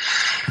their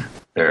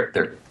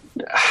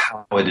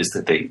how it is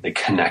that they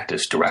connect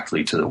us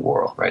directly to the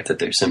world, right? That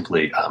they're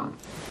simply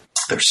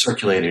they're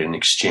circulated and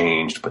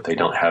exchanged, but they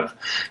don't have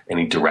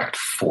any direct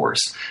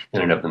force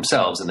in and of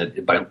themselves. And that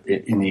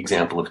in the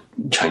example of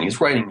Chinese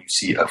writing, you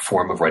see a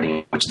form of writing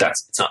in which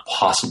it's not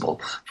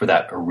possible for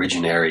that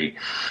originary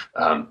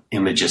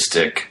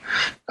imagistic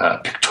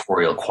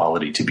pictorial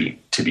quality to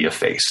be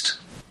effaced,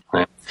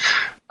 right?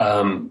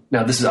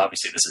 Now, this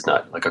is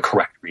not like a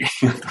correct reading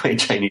of the way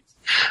Chinese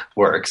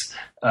works.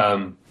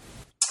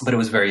 But it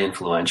was very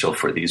influential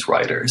for these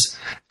writers.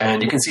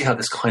 And you can see how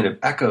this kind of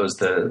echoes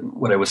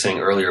what I was saying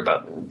earlier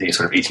about the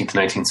sort of 18th to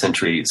 19th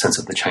century sense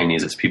of the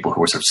Chinese as people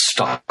who were sort of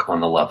stuck on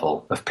the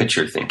level of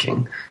picture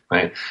thinking,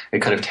 right? It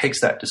kind of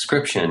takes that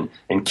description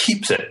and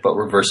keeps it, but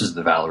reverses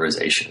the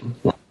valorization.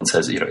 And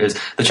says, is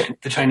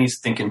the Chinese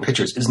think in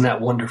pictures? Isn't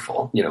that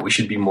wonderful? We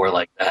should be more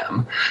like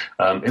them,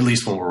 at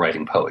least when we're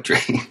writing poetry.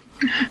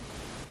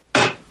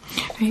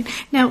 Right.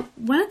 Now,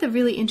 one of the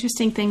really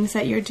interesting things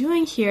that you're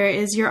doing here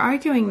is you're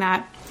arguing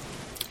that,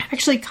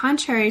 actually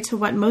contrary to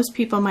what most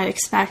people might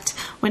expect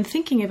when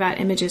thinking about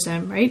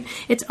imagism, right,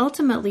 it's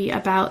ultimately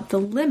about the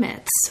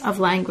limits of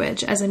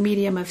language as a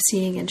medium of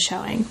seeing and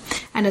showing,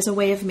 and as a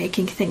way of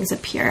making things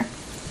appear.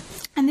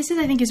 And this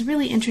I think, is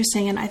really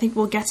interesting, and I think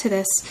we'll get to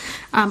this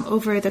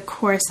over the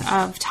course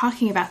of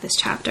talking about this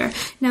chapter.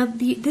 Now,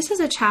 this is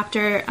a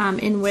chapter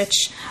in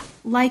which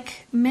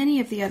like many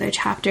of the other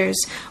chapters,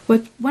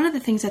 one of the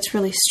things that's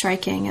really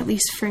striking, at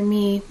least for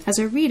me as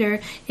a reader,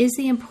 is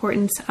the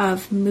importance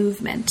of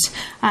movement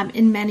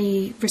in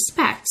many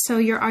respects. So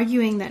you're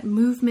arguing that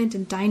movement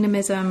and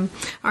dynamism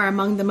are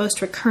among the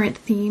most recurrent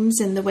themes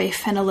in the way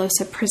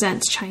Fenollosa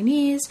presents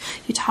Chinese.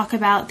 You talk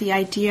about the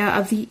idea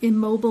of the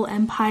immobile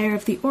empire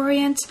of the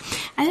Orient,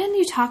 and then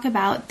you talk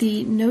about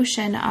the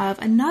notion of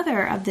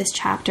another of this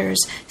chapter's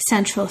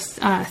central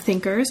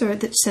thinkers, or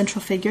the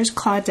central figures,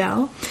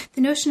 Claudel,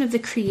 the notion of the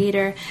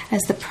creator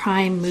as the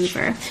prime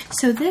mover.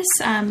 So this,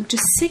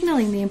 just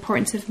signaling the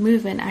importance of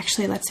movement,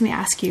 actually lets me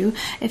ask you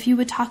if you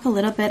would talk a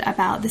little bit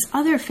about this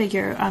other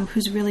figure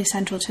who's really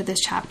central to this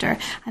chapter,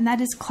 and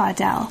that is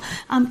Claudel.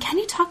 Can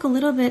you talk a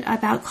little bit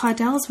about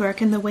Claudel's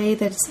work and the way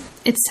that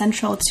it's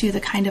central to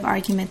the kind of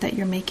argument that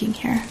you're making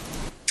here?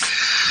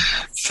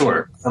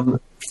 Sure.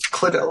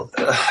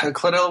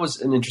 Claudel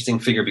was an interesting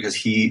figure because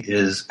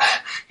he's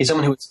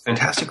someone who was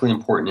fantastically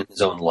important in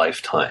his own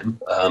lifetime.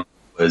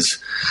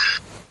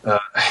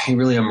 He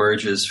really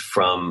emerges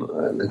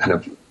from the kind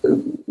of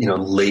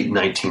late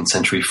 19th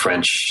century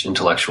French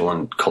intellectual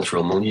and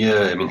cultural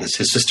milieu. I mean,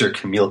 his sister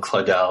Camille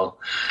Claudel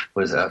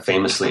was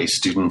famously a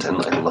student and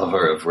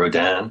lover of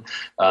Rodin.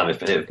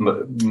 If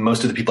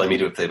most of the people I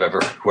meet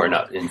who are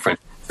not in French,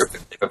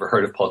 if they've ever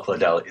heard of Paul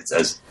Claudel, it's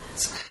as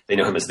they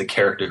know him as the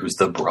character who's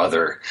the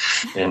brother,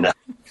 and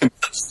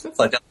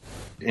Claudel,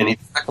 and he's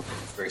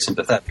very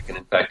sympathetic. And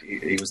in fact,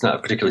 he was not a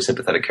particularly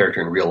sympathetic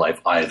character in real life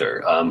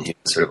either. He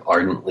was sort of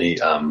ardently,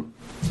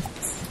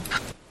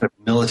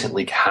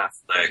 militantly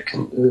Catholic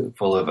and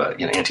full of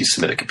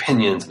anti-Semitic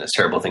opinions and has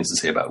terrible things to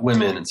say about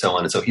women and so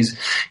on. And so he's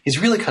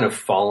really kind of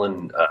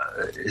fallen.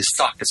 His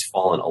stock has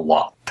fallen a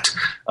lot,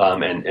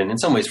 and in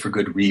some ways for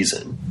good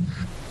reason.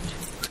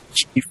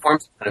 He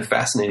forms a kind of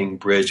fascinating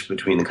bridge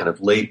between the kind of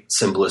late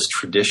symbolist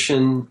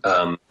tradition,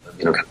 kind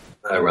of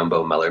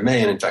Rimbaud, Mallarmé,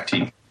 and in fact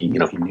he knew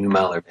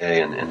Mallarmé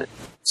and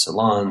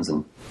Salons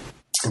and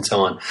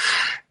so on,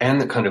 and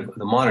the kind of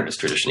the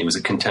modernist tradition. He was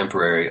a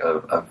contemporary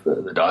of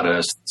the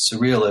Dadaists, the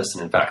Surrealists,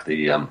 and in fact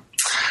the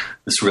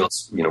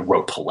Surrealists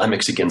wrote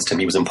polemics against him.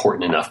 He was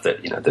important enough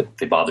that that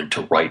they bothered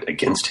to write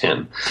against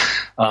him,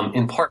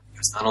 in part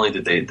because not only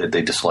did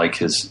they dislike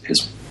his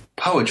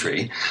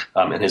poetry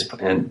and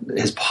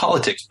his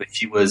politics, but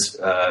he was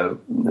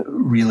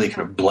really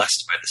kind of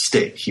blessed by the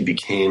state. He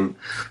became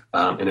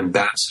an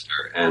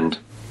ambassador and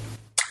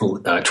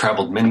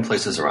traveled many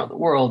places around the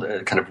world,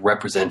 kind of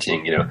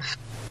representing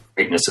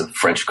greatness of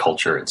French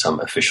culture in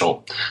some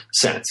official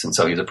sense. And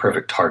so he's a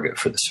perfect target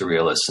for the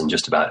Surrealists in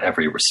just about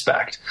every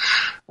respect.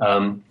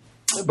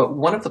 But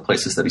one of the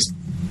places that was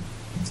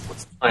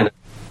China,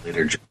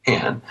 later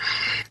Japan,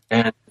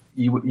 and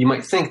you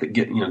might think that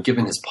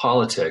given his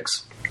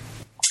politics,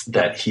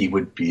 that he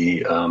would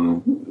be,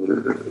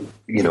 uninterested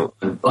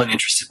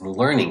in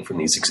learning from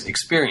these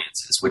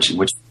experiences, which is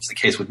the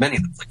case with many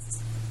of the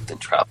places in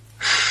travel.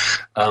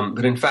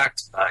 But in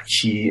fact,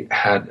 he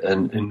had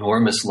an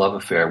enormous love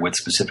affair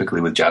specifically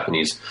with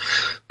Japanese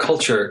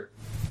culture,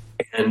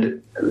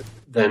 and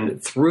then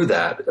through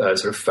that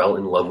sort of fell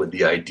in love with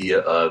the idea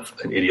of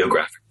an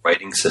ideographic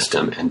writing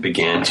system and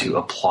began to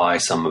apply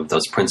some of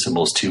those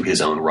principles to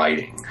his own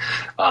writing,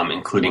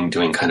 including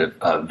doing kind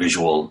of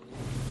visual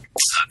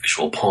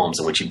poems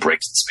in which he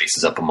breaks the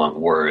spaces up among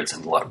words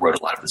and wrote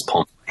a lot of his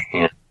poems by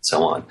hand and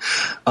so on.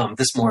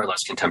 This more or less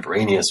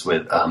contemporaneous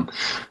with a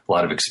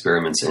lot of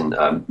experiments in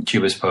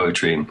Cubist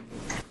poetry and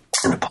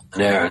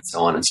Apollinaire and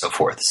so on and so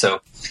forth.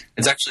 So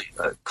it's actually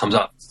comes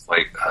off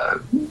quite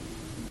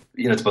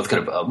it's both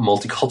kind of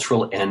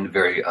multicultural and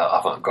very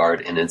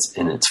avant-garde in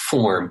its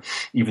form,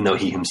 even though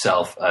he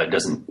himself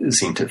doesn't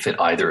seem to fit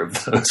either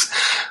of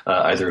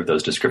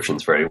those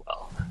descriptions very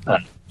well.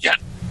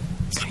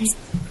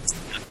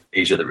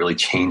 Asia that really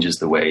changes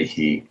the way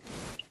he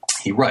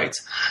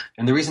writes.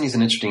 And the reason he's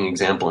an interesting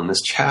example in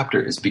this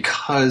chapter is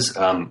because,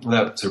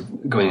 without sort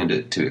of going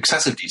into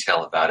excessive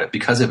detail about it,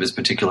 because of his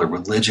particular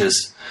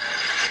religious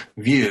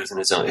views and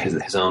his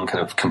own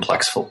kind of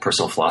complex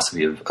personal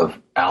philosophy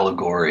of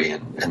allegory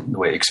and the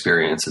way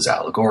experience is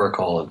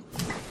allegorical and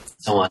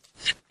so on,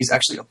 he's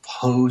actually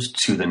opposed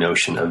to the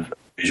notion of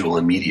visual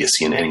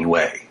immediacy in any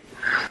way.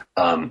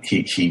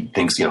 He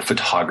thinks,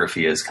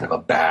 photography is kind of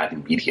a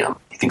bad medium.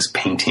 He thinks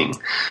painting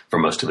for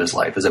most of his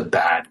life is a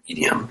bad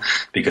medium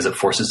because it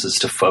forces us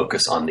to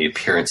focus on the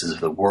appearances of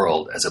the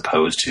world as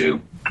opposed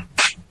to,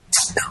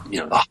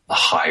 the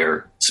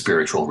higher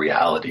spiritual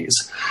realities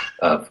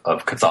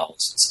of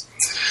Catholicism.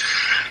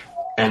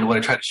 And what I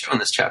try to show in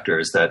this chapter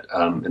is that,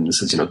 and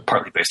this is,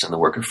 partly based on the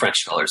work of French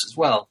scholars as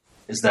well,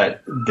 is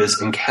that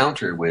this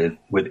encounter with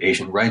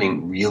Asian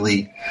writing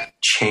really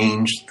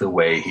changed the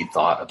way he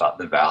thought about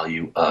the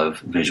value of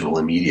visual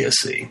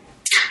immediacy.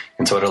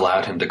 And so it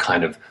allowed him to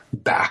kind of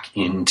back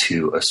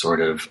into a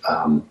sort of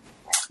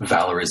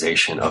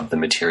valorization of the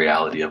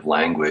materiality of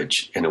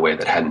language in a way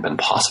that hadn't been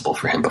possible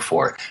for him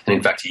before. And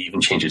in fact, he even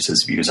changes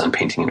his views on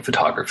painting and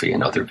photography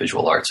and other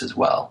visual arts as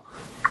well.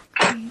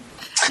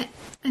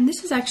 And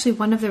this is actually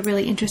one of the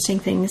really interesting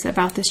things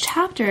about this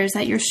chapter is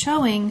that you're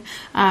showing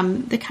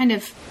the kind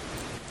of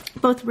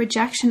both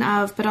rejection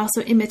of, but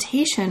also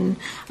imitation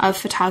of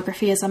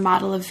photography as a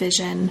model of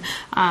vision,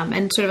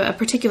 and sort of a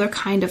particular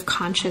kind of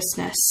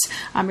consciousness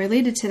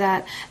related to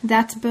that.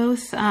 That's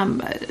both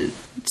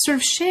sort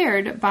of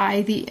shared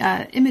by the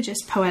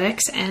Imagist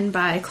poetics and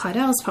by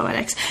Claudel's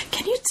poetics.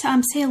 Can you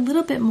say a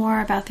little bit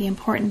more about the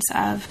importance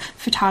of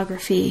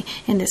photography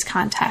in this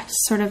context?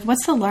 Sort of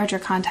what's the larger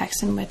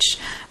context in which,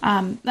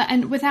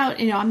 and without,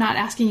 I'm not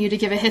asking you to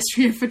give a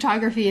history of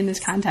photography in this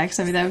context.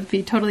 I mean, that would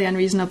be totally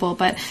unreasonable,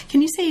 but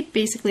can you say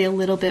basically a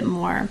little bit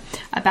more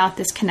about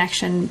this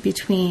connection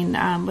between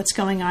what's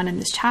going on in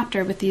this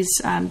chapter with these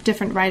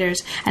different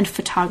writers and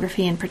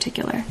photography in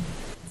particular?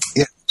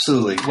 Yeah,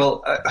 absolutely.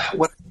 Well,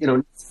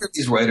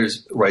 these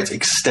writers write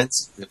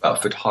extensively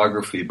about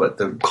photography, but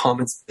the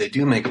comments they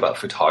do make about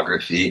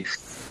photography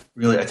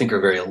really, I think, are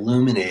very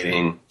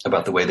illuminating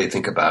about the way they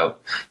think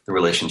about the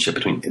relationship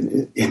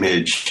between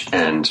image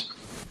and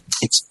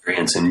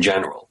experience in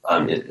general.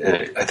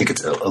 I think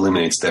it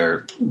illuminates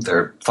their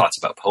thoughts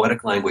about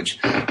poetic language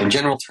in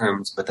general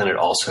terms, but then it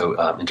also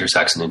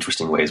intersects in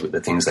interesting ways with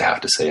the things they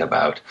have to say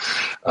about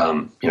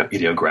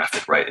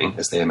ideographic writing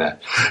as they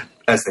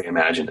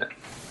imagine it.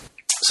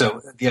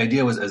 So the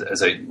idea was,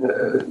 as I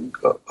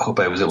hope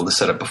I was able to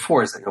set up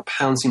before, is that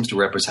Pound seems to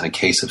represent a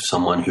case of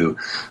someone who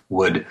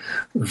would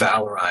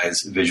valorize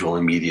visual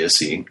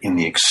immediacy in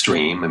the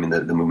extreme. I mean,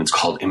 the movement's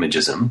called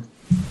Imagism.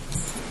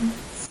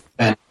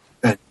 And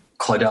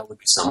Claudel would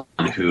be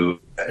someone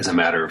who, as a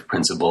matter of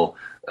principle,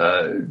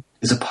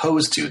 is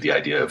opposed to the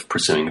idea of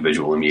pursuing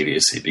visual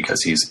immediacy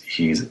because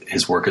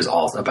his work is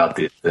all about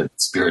the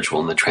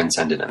spiritual and the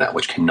transcendent and that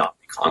which cannot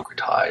be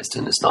concretized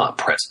and is not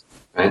present.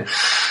 Right?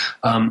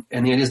 And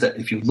the idea is that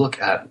if you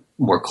look at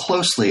more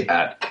closely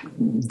at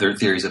their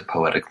theories of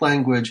poetic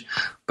language,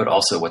 but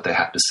also what they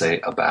have to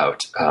say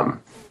about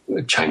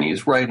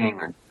Chinese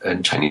writing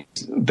and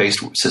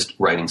Chinese-based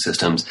writing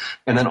systems,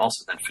 and then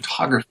also then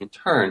photography in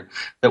turn,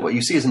 that what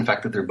you see is in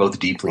fact that they're both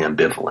deeply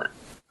ambivalent.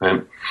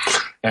 Right?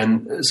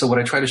 And so what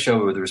I try to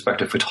show with respect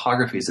to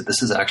photography is that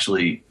this is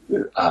actually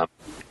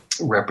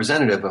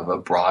representative of a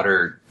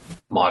broader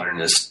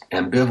modernist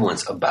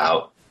ambivalence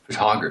about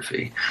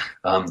photography.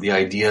 The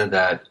idea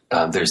that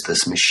there's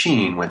this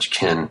machine which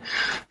can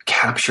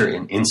capture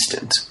an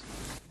instant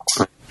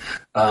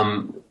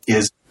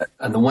is,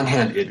 on the one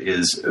hand, it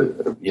is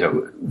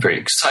very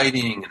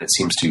exciting and it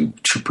seems to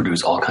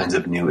produce all kinds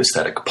of new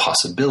aesthetic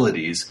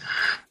possibilities.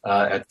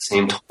 At the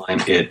same time,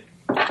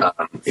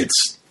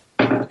 it's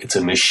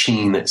a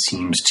machine that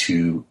seems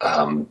to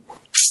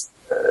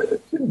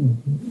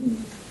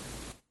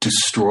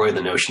destroy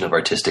the notion of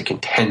artistic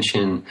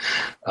intention.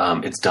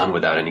 It's done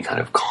without any kind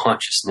of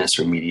consciousness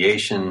or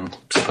mediation,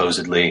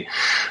 supposedly.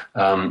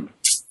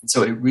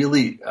 So it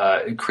really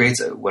it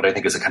creates what I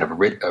think is a kind of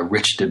a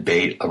rich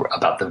debate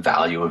about the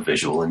value of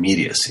visual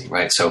immediacy,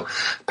 right? So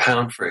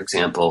Pound, for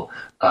example,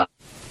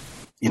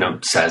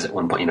 says at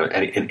one point,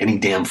 any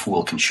damn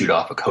fool can shoot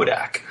off a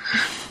Kodak.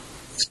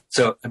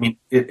 So, I mean,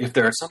 if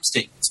there are some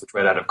statements which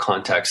read out of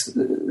context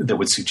that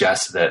would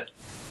suggest that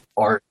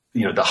art,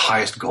 the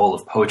highest goal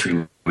of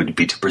poetry would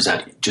be to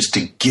present, just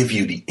to give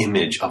you the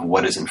image of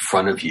what is in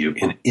front of you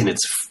in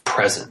its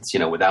presence,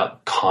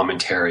 without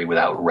commentary,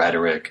 without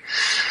rhetoric,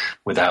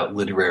 without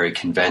literary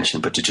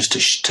convention, but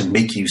to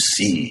make you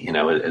see,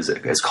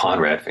 as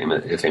Conrad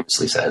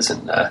famously says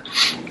in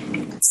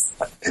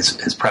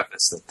his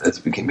preface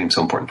that became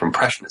so important for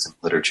Impressionism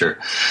literature,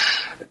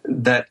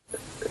 that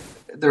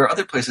there are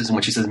other places in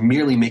which he says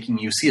merely making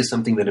you see is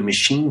something that a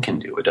machine can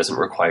do. It doesn't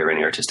require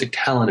any artistic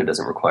talent. It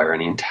doesn't require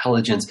any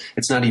intelligence.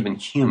 It's not even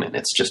human.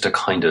 It's just a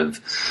kind of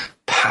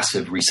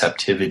passive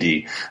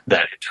receptivity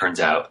that it turns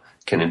out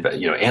can,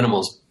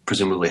 animals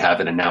presumably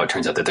have it. And now it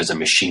turns out that there's a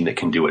machine that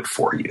can do it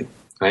for you.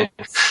 Right.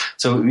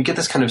 So we get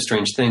this kind of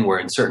strange thing where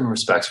in certain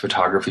respects,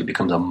 photography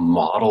becomes a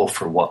model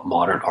for what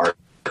modern art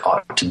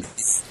ought to be,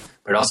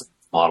 but also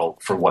a model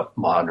for what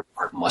modern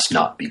art must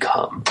not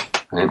become.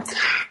 Right?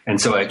 And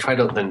so I try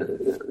to then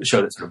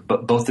show that sort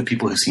of both the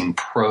people who seem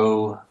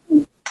pro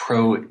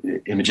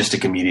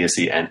imagistic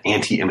immediacy and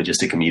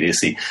anti-imagistic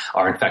immediacy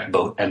are in fact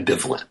both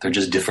ambivalent. They're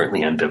just differently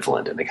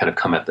ambivalent, and they kind of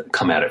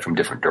come at it from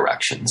different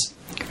directions.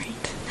 Great.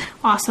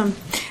 Awesome.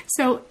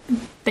 So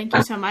thank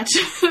you so much.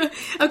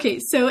 Okay,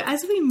 so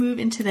as we move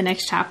into the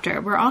next chapter,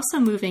 we're also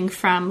moving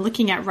from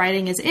looking at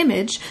writing as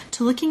image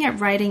to looking at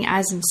writing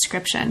as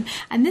inscription.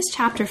 And this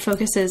chapter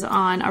focuses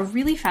on a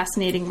really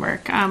fascinating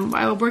work,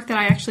 a work that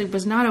I actually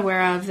was not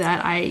aware of,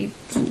 that I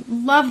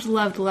loved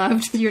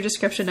your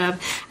description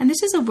of. And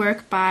this is a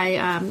work by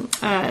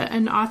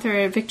an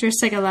author, Victor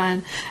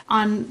Segalen,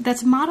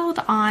 that's modeled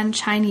on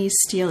Chinese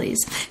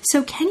steles.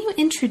 So can you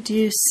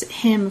introduce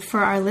him for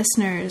our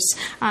listeners?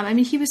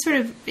 He was sort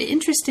of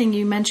interesting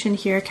you mentioned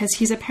here because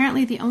he's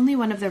apparently the only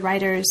one of the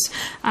writers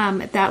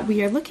that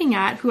we are looking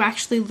at who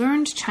actually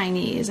learned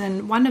Chinese,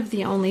 and one of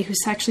the only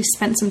who's actually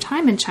spent some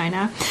time in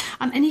China.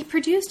 And he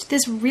produced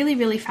this really,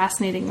 really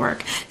fascinating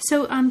work.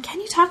 So can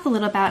you talk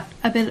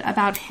a bit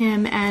about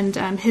him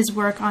and his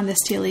work on the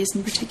steles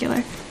in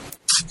particular?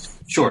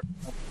 Sure.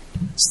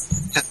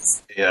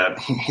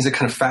 he's a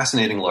kind of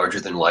fascinating,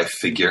 larger-than-life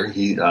figure.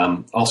 He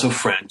also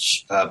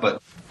French,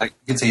 but I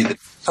could say that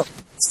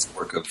it's a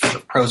work of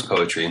prose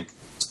poetry,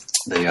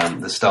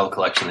 the Style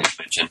collection that you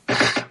mentioned.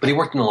 But he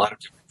worked in a lot of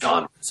different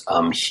genres.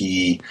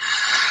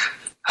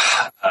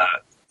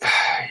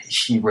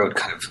 He wrote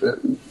kind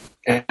of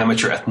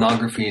amateur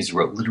ethnographies, he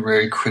wrote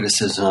literary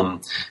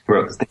criticism, he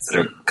wrote things that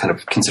are kind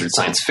of considered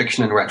science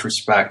fiction in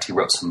retrospect, he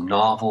wrote some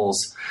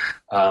novels,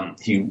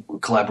 he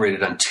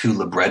collaborated on 2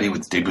 libretti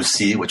with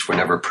Debussy, which were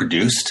never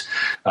produced,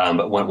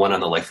 but one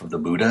on the life of the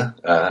Buddha,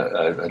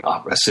 an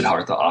opera, a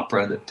Siddhartha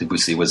opera that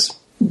Debussy was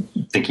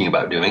thinking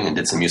about doing and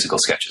did some musical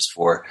sketches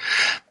for.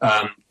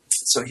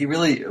 So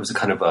it was a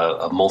kind of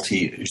a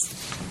multi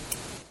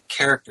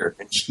character,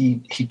 and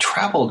he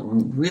traveled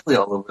really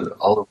all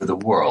over the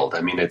world. I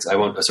mean, I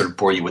won't sort of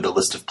bore you with a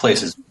list of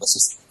places. This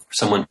is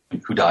someone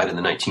who died in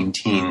the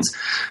 19-teens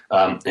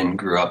and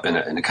grew up in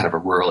a kind of a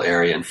rural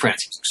area in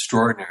France. He was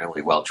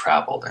extraordinarily well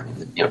traveled. I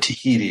mean,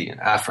 Tahiti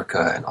and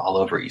Africa and all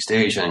over East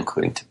Asia,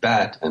 including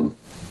Tibet and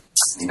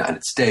the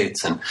United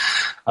States, and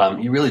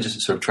he really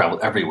just sort of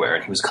traveled everywhere.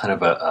 And he was kind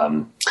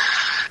of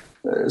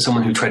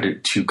someone who tried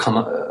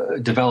to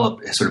develop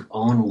a sort of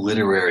own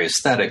literary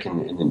aesthetic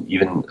and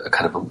even a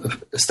kind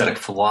of aesthetic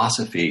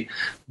philosophy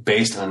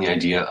based on the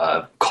idea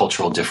of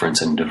cultural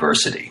difference and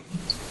diversity.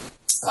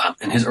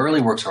 And his early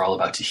works are all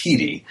about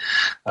Tahiti,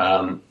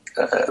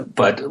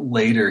 but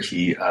later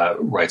he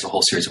writes a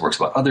whole series of works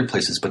about other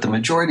places, but the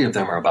majority of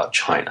them are about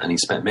China. And he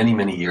spent many,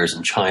 many years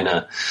in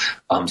China.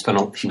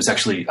 He was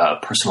actually a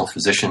personal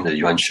physician to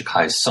Yuan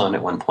Shikai's son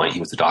at one point. He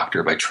was a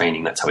doctor by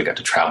training. That's how he got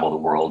to travel the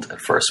world at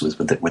first, was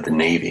with the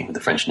Navy, with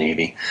the French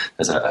Navy,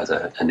 as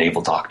a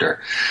naval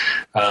doctor.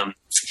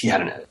 He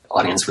had an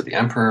audience with the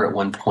emperor at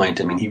one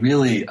point. I mean, he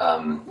really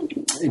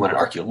he went on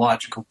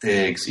archaeological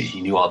digs.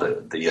 He knew all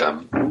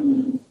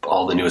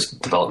the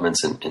newest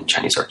developments in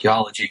Chinese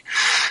archaeology.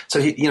 So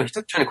he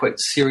took China quite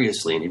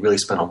seriously, and he really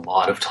spent a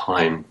lot of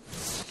time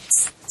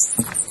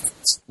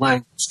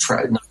language,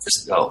 not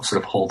just sort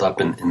of holed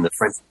up in the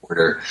French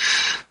border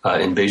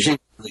in Beijing,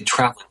 really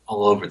traveling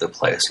all over the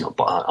place,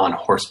 on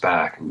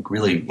horseback, and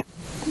really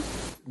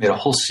made a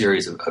whole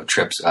series of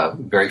trips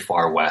very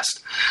far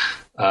west.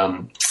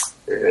 And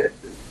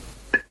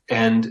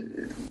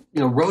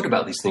wrote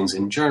about these things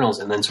in journals,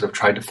 and then sort of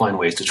tried to find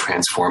ways to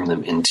transform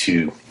them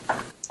into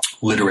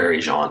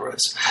literary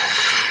genres.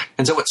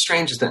 And so what's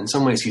strange is that in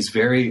some ways he's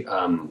very,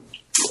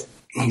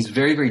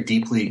 very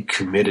deeply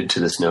committed to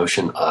this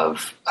notion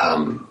of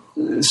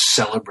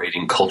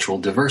celebrating cultural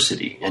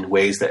diversity in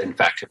ways that, in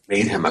fact, have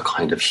made him a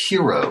kind of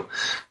hero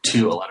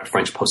to a lot of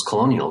French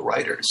post-colonial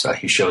writers.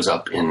 He shows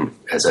up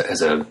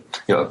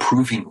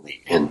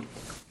approvingly in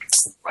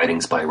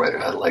writings by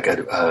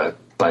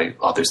by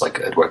authors like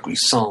Edouard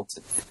Glissant,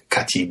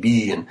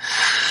 Katibi,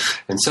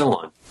 and so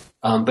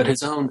on. But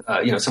his own,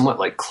 somewhat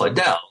like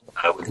Claudel,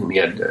 with whom he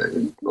had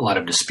a lot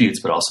of disputes,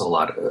 but also a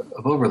lot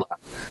of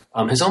overlap.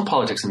 His own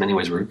politics, in many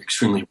ways, were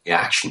extremely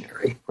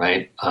reactionary.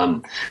 Right?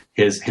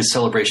 His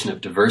celebration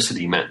of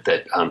diversity meant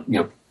that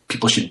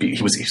people should be.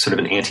 He was sort of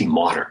an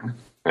anti-modern,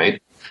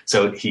 right?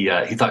 So he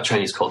thought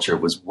Chinese culture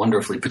was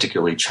wonderfully,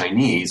 particularly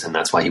Chinese, and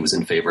that's why he was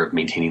in favor of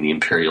maintaining the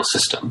imperial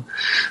system.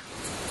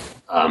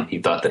 He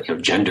thought that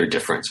gender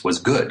difference was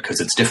good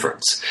because it's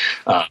difference.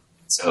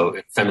 So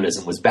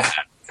feminism was bad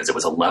because it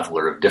was a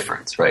leveler of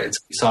difference, right? And so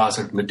he saw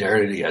sort of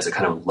modernity as a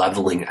kind of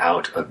leveling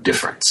out of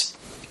difference.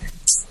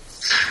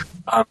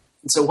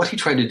 So what he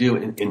tried to do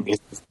in his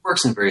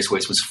works in various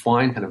ways was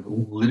find kind of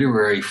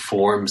literary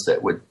forms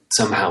that would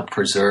somehow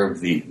preserve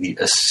the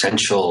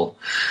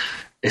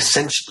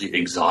essentially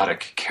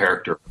exotic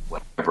character of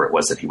whatever it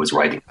was that he was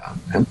writing about.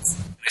 And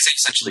I say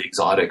essentially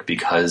exotic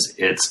because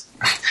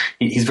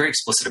he's very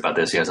explicit about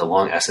this. He has a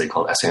long essay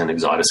called Essay on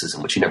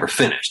Exoticism, which he never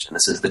finished. And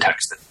this is the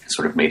text that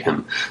sort of made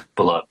him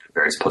beloved to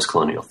various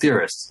post-colonial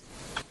theorists,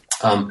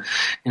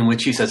 in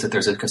which he says that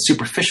there's a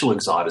superficial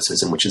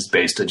exoticism, which is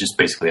based just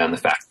basically on the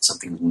fact that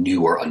something's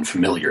new or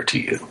unfamiliar to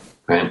you.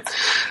 Right?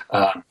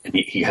 And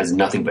he has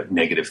nothing but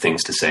negative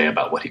things to say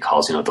about what he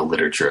calls, the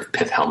literature of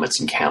pith helmets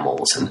and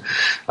camels and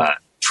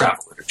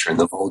travel literature in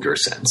the vulgar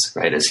sense,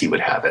 right, as he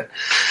would have it.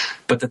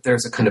 But that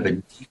there's a kind of a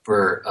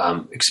deeper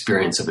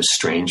experience of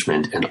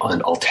estrangement and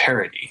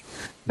alterity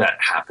that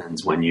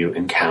happens when you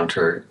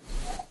encounter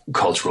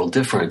cultural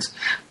difference,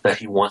 that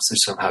he wants to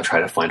somehow try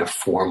to find a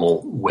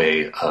formal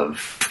way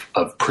of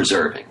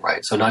preserving, right?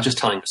 So not just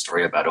telling a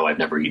story about, I've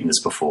never eaten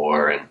this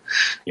before, and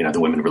the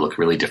women look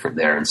really different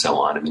there, and so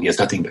on. I mean, he has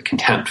nothing but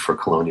contempt for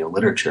colonial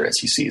literature as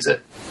he sees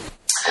it.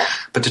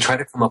 But to try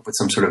to come up with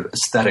some sort of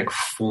aesthetic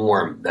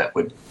form that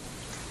would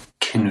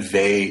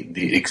convey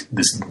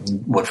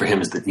what for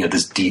him is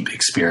this deep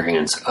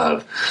experience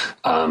of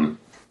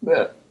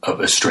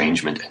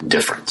estrangement and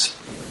difference.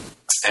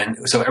 And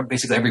so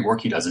basically every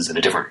work he does is in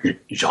a different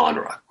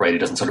genre, right? He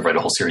doesn't sort of write a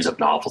whole series of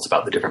novels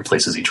about the different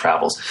places he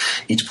travels.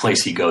 Each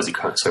place he goes, he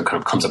kind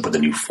of comes up with a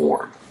new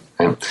form.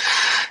 Right?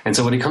 And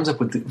so what he comes up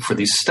with for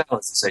these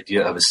styles is this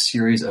idea of a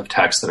series of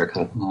texts that are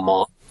kind of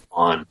modeled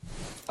on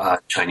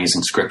Chinese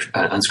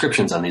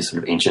inscriptions on these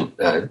sort of ancient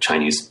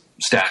Chinese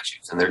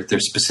statues, and they're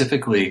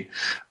specifically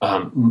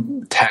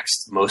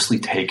texts mostly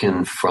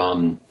taken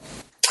from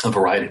a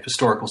variety of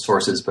historical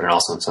sources, but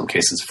also in some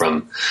cases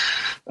from,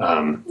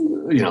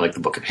 like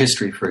the Book of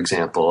History, for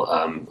example,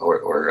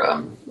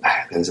 or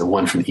there's a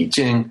one from the I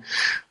Ching,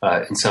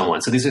 and so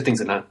on. So these are things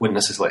that wouldn't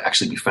necessarily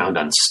actually be found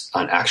on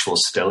actual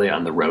stelae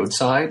on the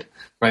roadside,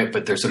 right?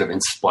 But they're sort of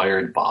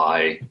inspired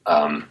by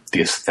the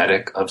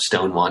aesthetic of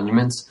stone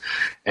monuments.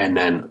 And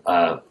then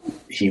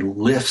he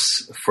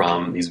lifts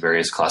from these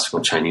various classical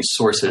Chinese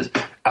sources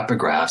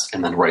epigraphs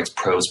and then writes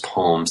prose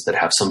poems that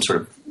have some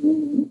sort of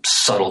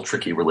subtle,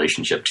 tricky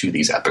relationship to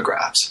these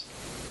epigraphs.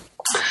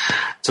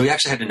 So he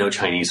actually had to know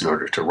Chinese in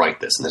order to write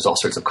this, and there's all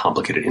sorts of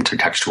complicated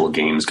intertextual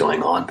games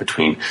going on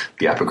between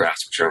the epigraphs,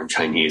 which are in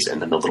Chinese,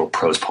 and then the little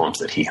prose poems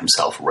that he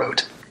himself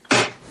wrote.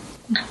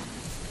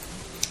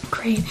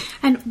 Great.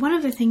 And one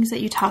of the things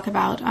that you talk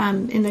about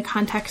in the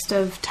context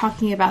of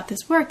talking about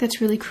this work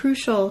that's really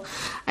crucial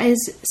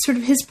is sort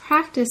of his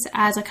practice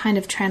as a kind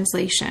of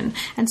translation.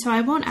 And so I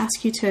won't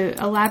ask you to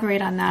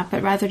elaborate on that,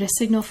 but rather to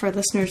signal for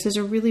listeners there's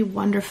a really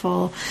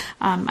wonderful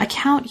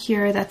account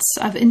here that's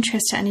of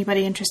interest to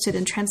anybody interested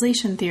in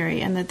translation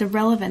theory and the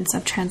relevance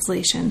of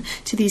translation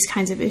to these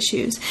kinds of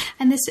issues.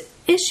 And this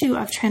issue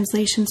of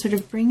translation sort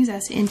of brings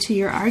us into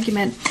your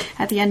argument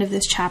at the end of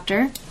this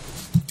chapter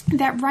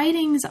that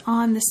writings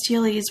on the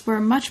steles were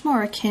much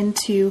more akin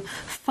to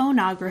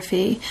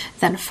phonography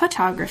than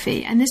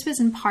photography, and this was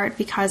in part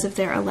because of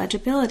their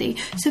illegibility.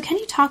 So can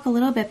you talk a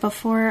little bit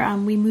before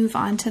we move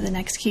on to the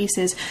next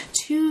cases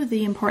to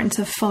the importance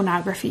of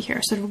phonography here?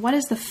 Sort of what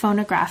does the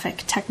phonographic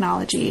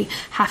technology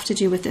have to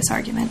do with this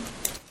argument?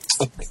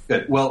 Okay,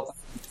 good. Well,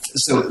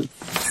 so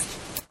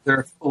there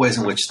are ways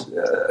in which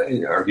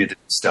I argue that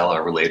stela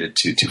are related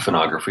to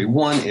phonography.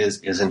 One is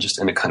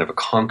in a kind of a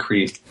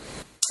concrete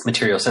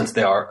material sense.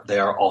 They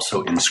are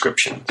also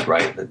inscriptions,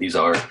 right? That these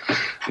are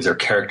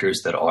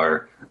characters that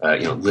are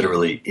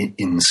literally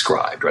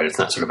inscribed, right? It's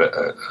not sort of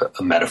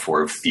a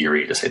metaphor of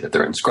theory to say that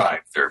they're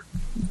inscribed. They're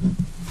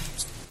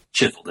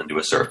chiseled into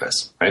a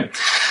surface, right?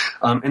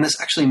 And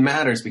this actually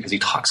matters because he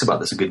talks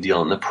about this a good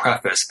deal in the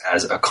preface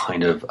as a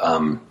kind of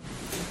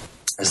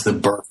as the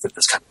birth of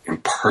this kind of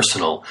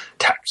impersonal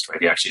text,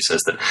 right? He actually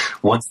says that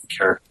once the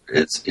character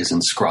is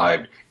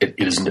inscribed, it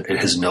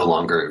is no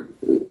longer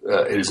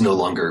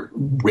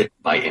written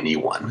by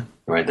anyone,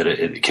 right? That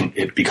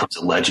it becomes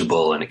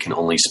illegible and it can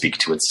only speak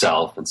to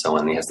itself and so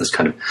on. And he has this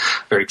kind of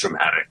very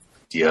dramatic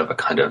idea of a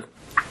kind of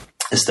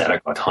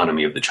aesthetic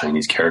autonomy of the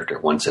Chinese character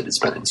once it has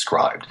been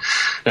inscribed.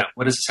 Now,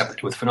 what does this have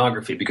to do with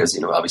phonography? Because,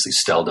 obviously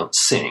stele don't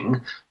sing,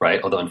 right?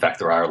 Although, in fact,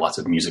 there are lots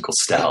of musical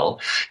stele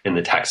in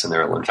the text, and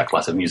there are, in fact,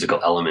 lots of musical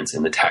elements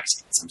in the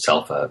text. He's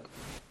himself an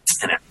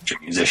amateur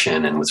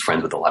musician and was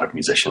friends with a lot of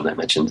musicians. I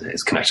mentioned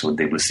his connection with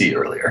Debussy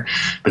earlier.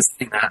 But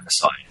setting that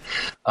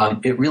aside,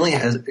 it really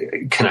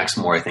connects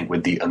more, I think,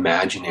 with the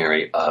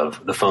imaginary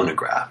of the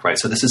phonograph, right?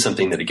 So this is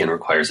something that, again,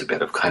 requires a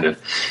bit of kind of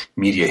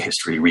media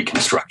history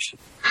reconstruction.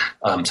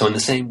 So in the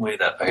same way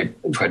that I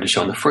tried to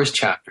show in the first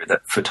chapter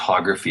that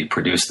photography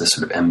produced this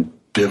sort of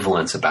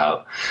ambivalence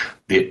about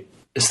the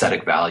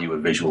aesthetic value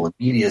of visual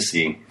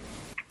immediacy,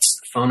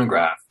 the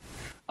phonograph,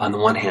 on the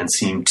one hand,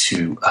 seemed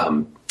to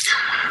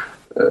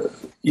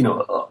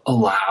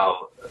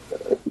allow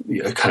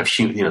a kind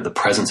of the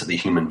presence of the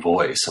human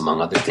voice,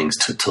 among other things,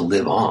 to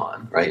live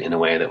on, right, in a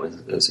way that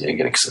was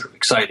again sort of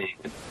exciting.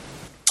 It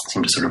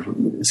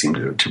seemed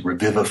to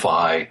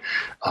revivify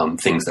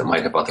things that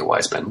might have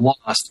otherwise been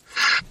lost.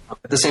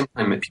 At the same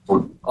time,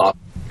 people often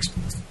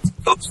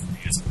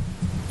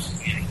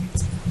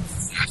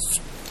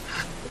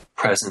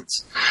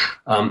presence,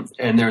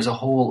 and there's a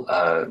whole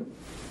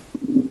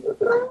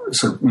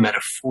sort of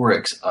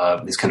metaphorics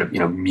of these kind of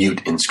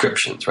mute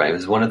inscriptions, right?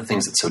 Because one of the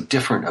things that's so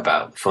different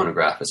about the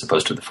phonograph as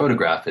opposed to the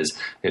photograph is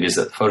that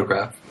the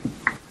photograph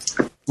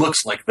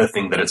looks like the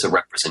thing that it's a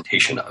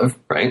representation of,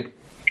 right?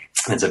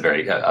 And it's a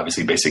very obvious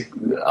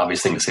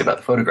thing to say about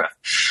the photograph.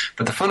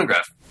 But the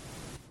phonograph,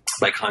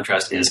 by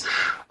contrast, is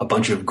a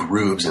bunch of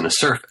grooves in a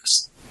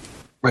surface,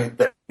 right?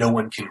 That no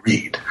one can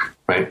read,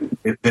 right?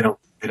 They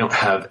don't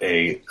have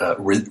a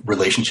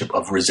relationship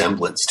of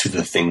resemblance to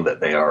the thing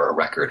that they are a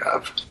record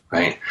of,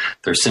 right?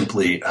 They're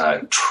simply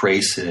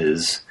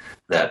traces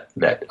that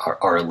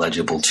are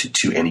illegible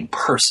to any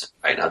person,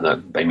 right? Now,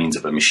 by means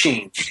of a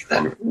machine, you can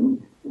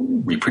then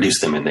reproduce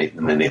them, and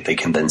they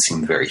can then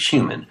seem very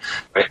human,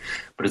 right?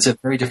 But it's a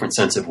very different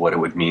sense of what it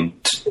would mean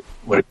to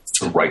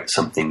write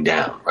something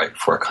down, right?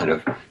 For a kind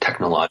of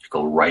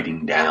technological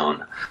writing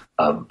down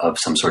of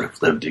some sort of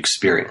lived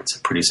experience.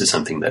 It produces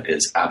something that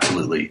is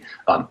absolutely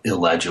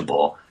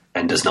illegible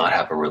and does not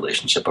have a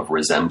relationship of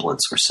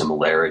resemblance or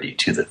similarity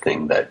to the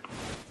thing that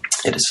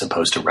it is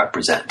supposed to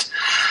represent.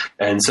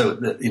 And so,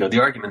 the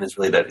argument is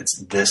really that it's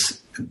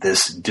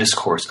this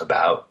discourse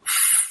about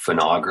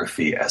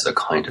phonography as a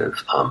kind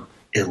of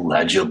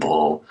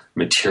illegible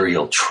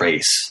material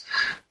trace,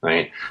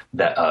 right?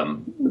 That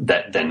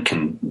then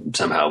can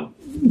somehow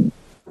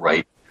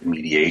write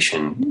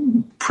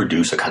mediation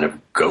produce a kind of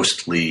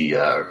ghostly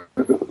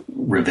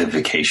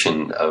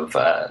revivification of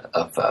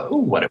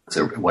what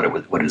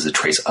it is a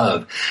trace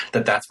of,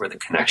 that's where the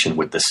connection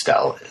with the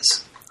stele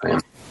is.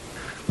 Right?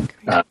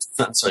 It's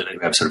not so that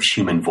we have sort of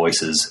human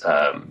voices,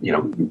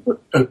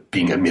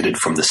 being emitted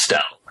from the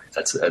stele.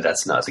 Right?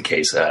 That's not the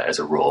case as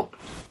a rule.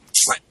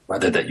 Right.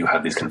 Rather that you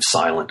have these kind of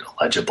silent,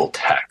 illegible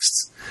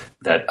texts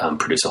that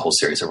produce a whole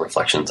series of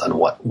reflections on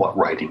what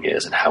writing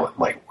is and how it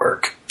might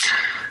work.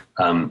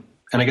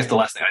 And I guess the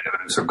last thing, I know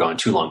I've sort of gone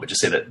too long, but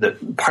just say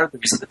that part of the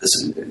reason that this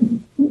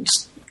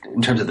is,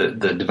 in terms of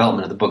the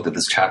development of the book, that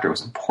this chapter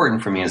was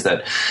important for me is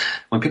that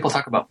when people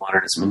talk about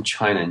modernism in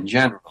China in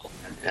general,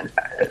 and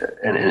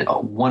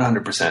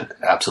 100%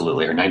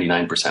 absolutely, or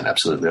 99%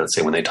 absolutely, let's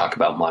say, when they talk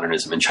about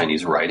modernism in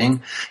Chinese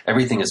writing,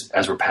 everything is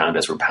Ezra Pound,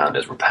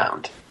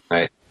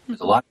 right? There's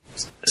a lot of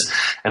this.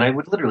 And I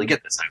would literally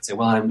get this. I'd say,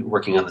 well, I'm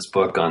working on this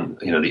book on,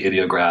 the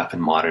ideograph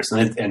and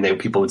modernism. And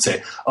people would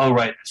say, oh,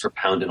 right, Ezra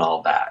Pound and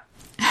all that.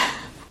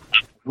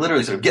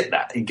 Literally sort of get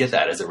that. You get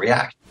that as a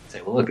reaction.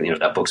 Say, well, look,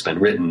 that book's been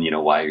written.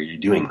 Why are you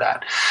doing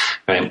that?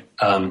 Right?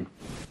 Pound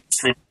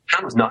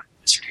was not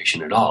a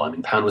dissertation at all. I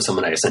mean, Pound was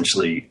someone I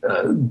essentially,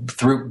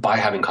 by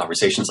having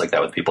conversations like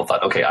that with people,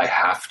 thought, okay, I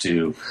have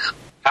to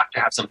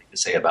have something to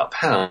say about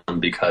Pound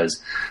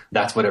because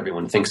that's what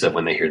everyone thinks of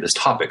when they hear this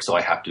topic. So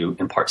I have to,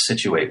 in part,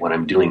 situate what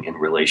I'm doing in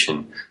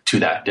relation to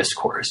that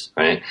discourse,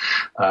 right?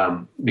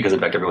 Because, in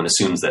fact, everyone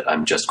assumes that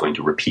I'm just going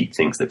to repeat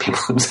things that people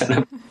have said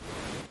about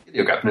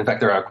ideograph. And, in fact,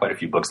 there are quite a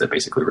few books that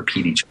basically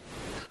repeat each other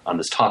on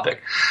this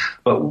topic.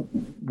 But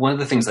one of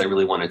the things I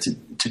really wanted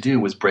to do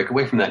was break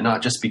away from that,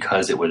 not just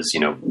because it was,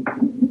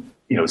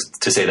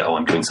 to say that,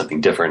 I'm doing something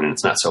different and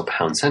it's not so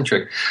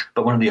Pound-centric,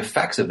 but one of the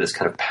effects of this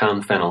kind of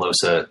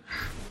Pound-Fenollosa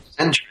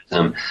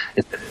centrism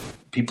is that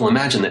people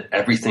imagine that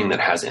everything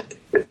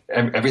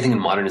in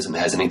modernism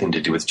that has anything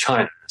to do with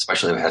China,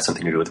 especially if it has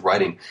something to do with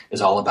writing,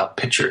 is all about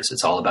pictures.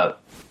 It's all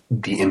about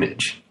the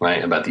image,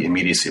 right? About the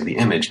immediacy of the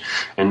image.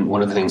 And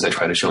one of the things I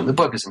try to show in the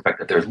book is, in fact,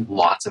 that there's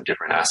lots of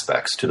different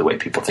aspects to the way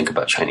people think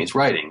about Chinese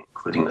writing,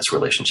 including this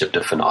relationship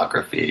to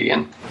phonography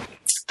and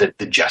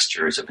the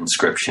gestures of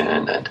inscription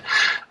and,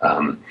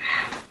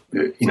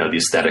 the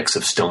aesthetics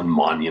of stone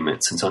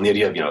monuments. And so on the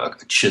idea of, a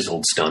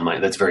chiseled stone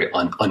monument, that's very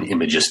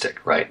unimagistic,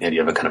 right? The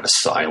idea of a kind of a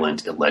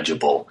silent,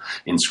 illegible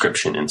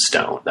inscription in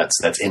stone.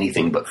 That's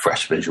anything but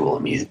fresh visual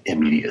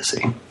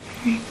immediacy.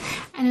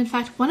 And in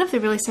fact, one of the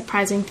really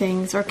surprising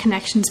things or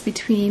connections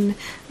between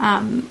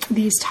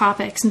these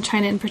topics and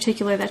China in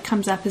particular that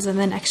comes up is in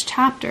the next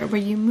chapter,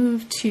 where you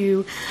move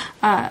to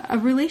a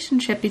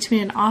relationship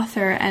between an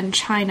author and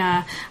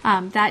China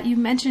that you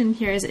mention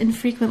here is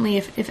infrequently,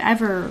 if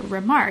ever,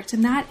 remarked,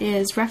 and that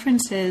is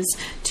references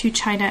to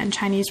China and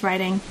Chinese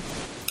writing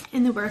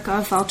in the work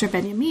of Walter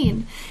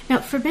Benjamin. Now,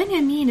 for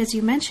Benjamin, as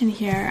you mentioned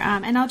here,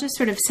 and I'll just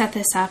sort of set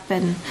this up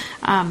and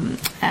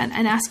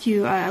ask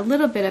you a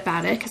little bit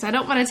about it, because I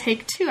don't want to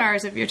take 2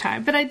 hours of your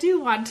time, but I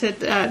do want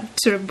to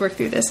sort of work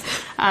through this.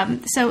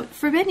 So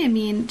for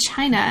Benjamin,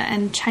 China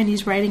and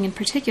Chinese writing in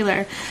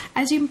particular,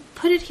 as you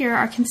put it here,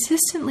 are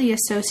consistently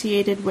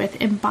associated with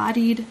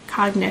embodied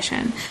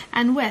cognition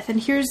and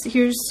here's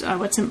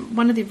what's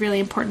one of the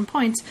really important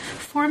points,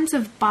 forms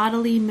of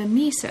bodily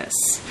mimesis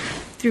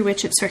through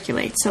which it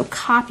circulates. So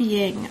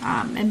copying,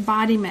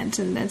 embodiment,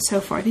 and so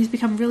forth. These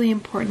become really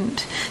important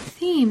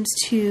themes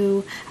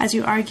to, as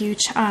you argue,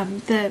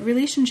 the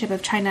relationship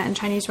of China and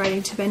Chinese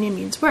writing to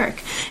Benjamin's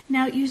work.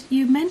 Now,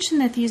 you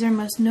mentioned that these are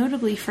most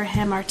notably for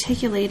him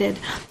articulated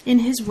in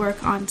his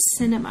work on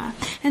cinema.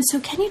 And so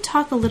can you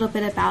talk a little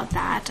bit about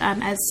that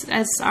as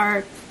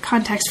our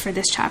context for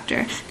this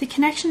chapter, the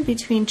connection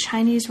between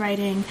Chinese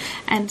writing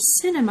and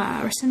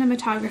cinema or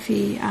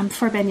cinematography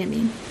for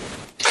Benjamin?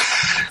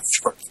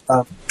 Sure.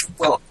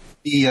 Well,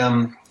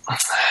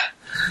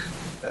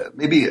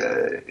 maybe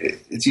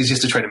it's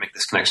easiest to try to make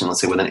this connection,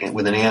 let's say,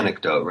 with an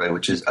anecdote, right?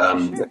 Which is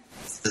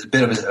there's a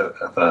bit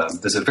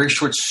there's a very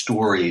short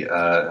story.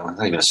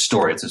 Not even a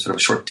story; it's a sort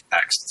of short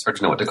text. It's hard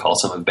to know what to call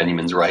some of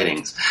Benjamin's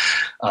writings,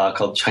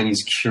 called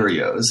Chinese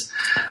Curios,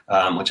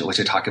 which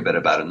I talk a bit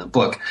about in the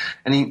book.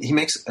 And he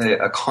makes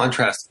a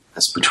contrast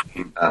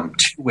between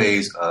two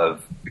ways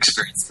of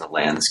experiencing the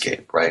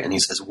landscape, right? And he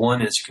says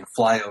one is you can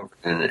fly over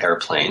in an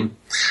airplane,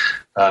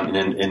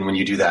 and when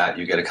you do that,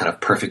 you get a kind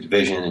of perfect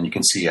vision, and you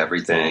can see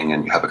everything,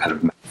 and you have a kind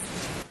of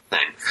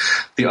thing.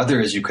 The other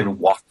is you can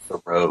walk the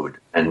road,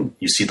 and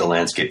you see the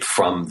landscape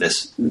from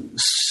this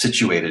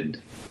situated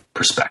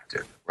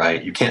perspective,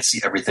 right? You can't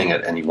see everything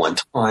at any one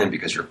time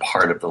because you're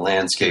part of the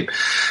landscape,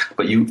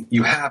 but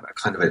you have a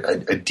kind of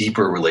a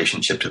deeper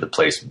relationship to the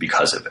place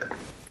because of it.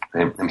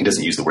 And he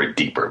doesn't use the word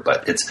deeper,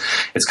 but it's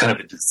kind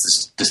of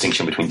this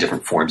distinction between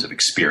different forms of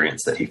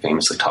experience that he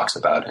famously talks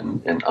about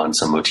and on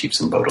some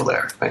motifs in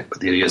Baudelaire, right?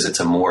 But the idea is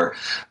it's a more,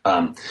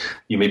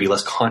 you may be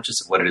less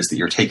conscious of what it is that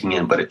you're taking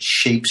in, but it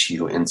shapes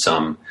you in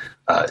some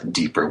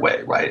deeper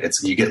way, right?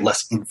 You get less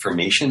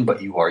information,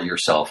 but you are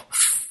yourself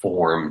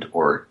formed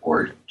or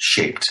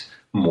shaped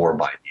more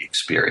by the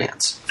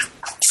experience.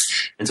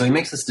 And so he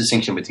makes this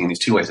distinction between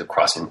these two ways of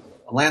crossing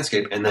a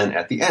landscape, and then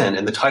at the end,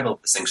 and the title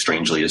of this thing,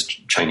 strangely, is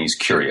Chinese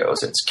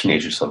Curios. It's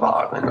Chinese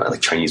Sauvage,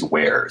 like Chinese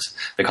wares.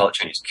 They call it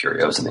Chinese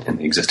Curios in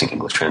the existing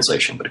English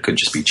translation, but it could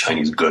just be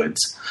Chinese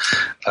goods.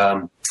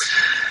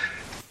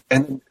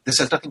 And this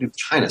has nothing to do with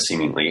China,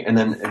 seemingly. And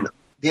then at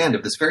the end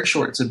of this very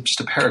short, it's just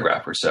a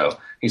paragraph or so,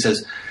 he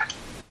says,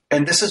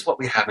 and this is what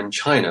we have in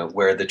China,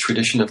 where the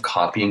tradition of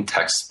copying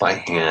texts by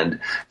hand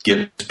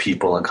gives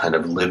people a kind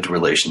of lived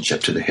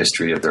relationship to the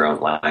history of their own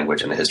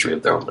language and the history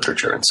of their own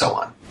literature and so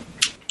on.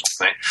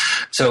 Right?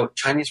 So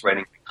Chinese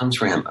writing becomes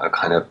for him a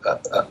kind of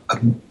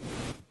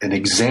an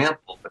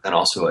example, but then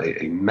also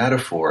a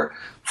metaphor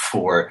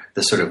for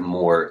the sort of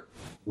more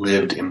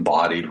lived,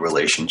 embodied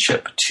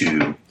relationship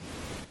to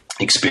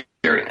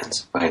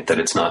experience, right? That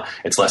it's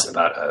less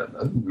about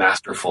a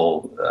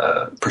masterful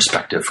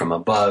perspective from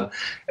above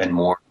and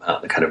more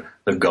about the kind of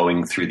the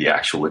going through the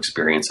actual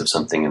experience of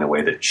something in a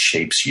way that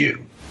shapes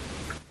you,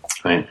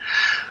 right?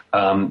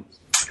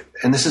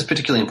 And this is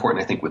particularly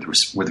important, I think, with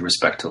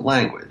respect to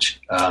language,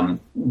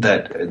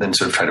 that then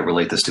sort of try to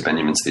relate this to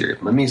Benjamin's theory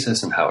of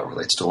mimesis and how it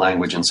relates to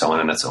language and so on.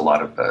 And that's a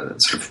lot of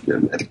sort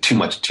of, I think, too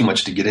much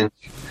to get into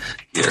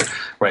here,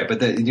 right?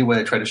 But what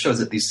I try to show is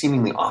that these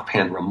seemingly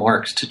offhand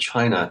remarks to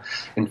China,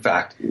 in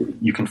fact,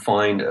 you can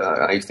find,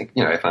 I think,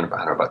 I found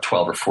about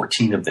 12 or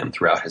 14 of them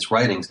throughout his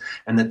writings,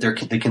 and that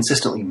they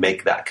consistently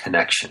make that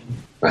connection,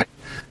 right?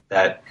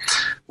 That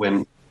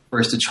when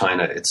refers to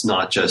China, it's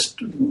not just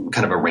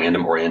kind of a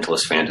random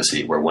Orientalist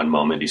fantasy where one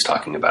moment he's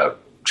talking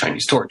about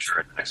Chinese torture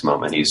and the next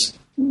moment he's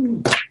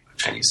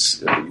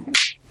Chinese,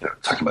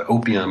 talking about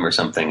opium or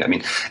something. I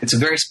mean, it's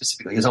very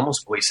specific. He's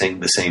almost always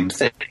saying the same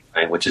thing,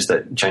 right? Which is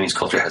that Chinese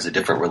culture has a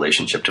different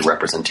relationship to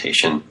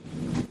representation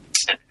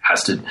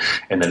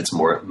and that it's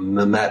more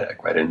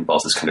mimetic, right? It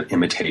involves this kind of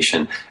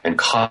imitation and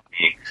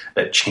copying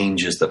that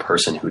changes the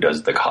person who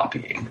does the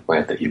copying,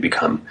 right? That you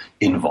become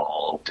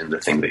involved in the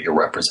thing that you're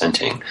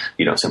representing.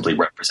 You don't simply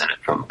represent it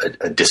from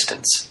a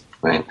distance,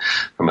 right?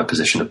 From a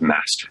position of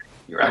mastery.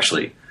 You're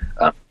actually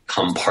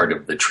become part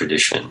of the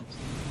tradition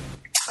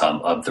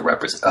of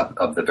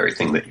the very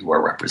thing that you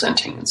are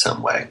representing in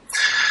some way.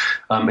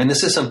 And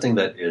this is something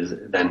that is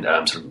then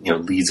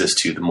leads us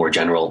to the more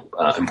general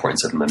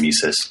importance of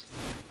mimesis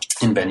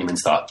in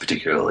Benjamin's thought,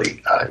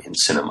 particularly in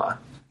cinema.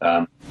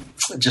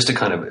 Just to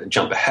kind of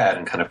jump ahead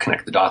and kind of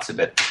connect the dots a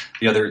bit,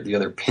 the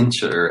other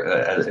pincer,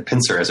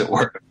 as it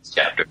were, of this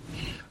chapter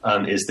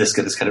is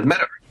this kind of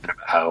meta about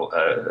how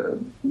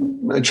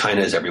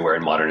China is everywhere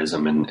in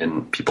modernism,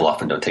 and people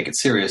often don't take it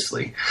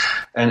seriously.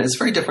 And it's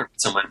very different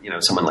from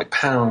someone like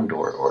Pound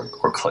or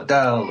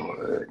Claudel,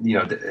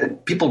 or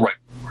people write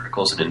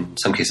articles and in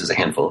some cases a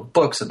handful of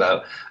books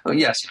about,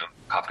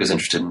 Kafka's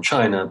interested in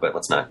China, but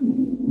let's not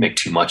make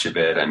too much of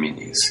it. I mean,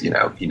 he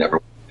never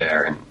went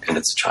there, and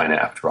it's China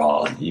after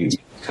all. And you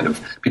kind of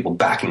people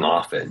backing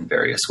off it in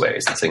various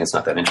ways and saying it's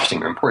not that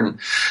interesting or important.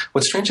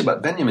 What's strange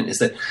about Benjamin is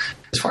that,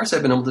 as far as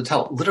I've been able to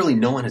tell, literally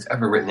no one has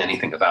ever written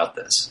anything about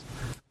this.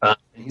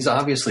 He's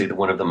obviously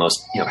one of the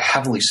most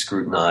heavily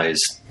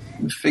scrutinized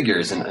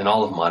figures in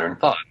all of modern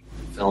thought,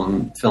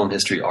 film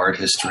history, art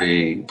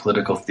history,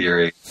 political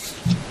theory.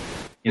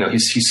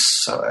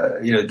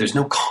 There's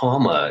no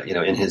comma,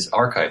 in his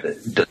archive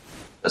that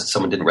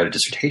someone didn't write a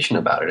dissertation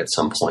about it at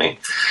some point.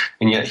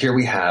 And yet here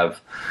we have,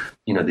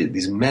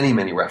 these many,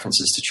 many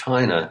references to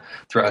China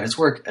throughout his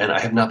work. And I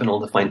have not been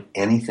able to find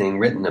anything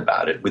written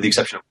about it, with the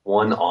exception of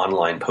one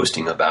online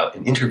posting about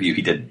an interview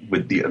he did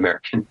with the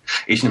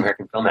Asian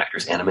American film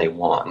actress, Anna May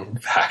Wong, in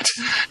fact.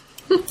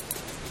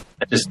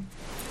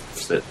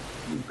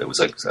 It was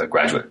a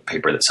graduate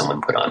paper that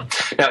someone put on.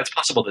 Now, it's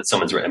possible that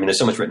someone's written, there's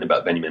so much written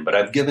about Benjamin, but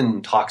I've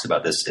given talks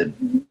about this at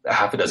a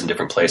half a dozen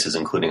different places,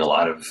 including a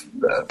lot of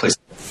places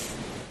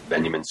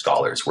Benjamin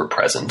scholars were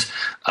present.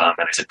 And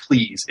I said,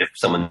 please, if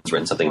someone's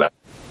written something about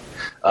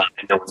it,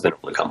 and no one's been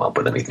able to come up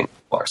with anything so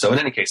far. So in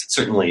any case, it's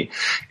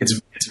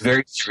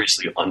very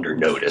seriously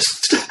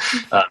under-noticed,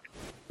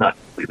 not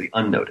completely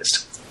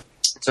unnoticed.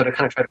 So to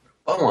kind of try to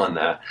put a bow on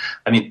that,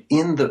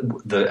 in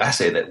the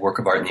essay, that Work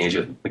of Art in the Age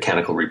of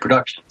Mechanical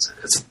Reproductions,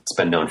 it's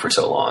been known for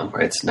so long,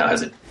 right? It now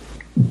has a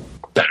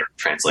better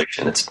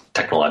translation. It's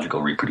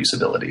technological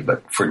reproducibility,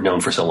 but known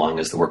for so long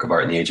as the Work of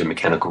Art in the Age of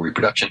Mechanical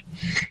Reproduction.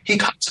 He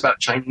talks about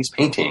Chinese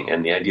painting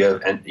and the idea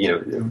of,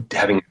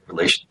 having a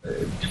relation,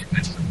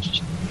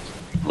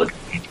 look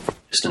from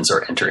a distance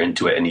or enter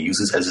into it, and he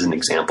uses as an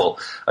example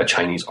a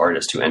Chinese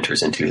artist who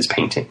enters into his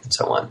painting and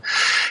so on.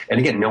 And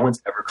again, no one's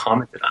ever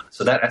commented on it.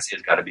 So that essay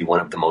has got to be one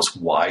of the most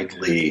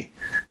widely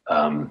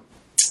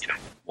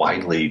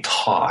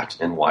taught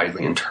and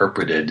widely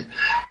interpreted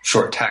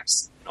short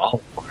texts in all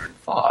of modern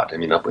thought.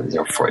 Up with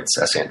Freud's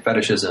essay on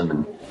fetishism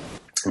and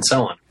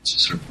so on. It's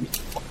just sort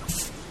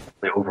of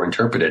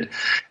overinterpreted,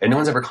 and no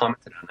one's ever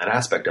commented on that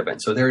aspect of it.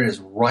 And so there it is,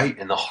 right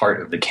in the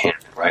heart of the canon,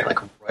 right? Like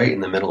right in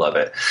the middle of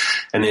it.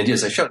 And the idea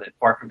is, I show that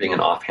far from being an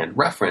offhand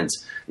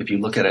reference, if you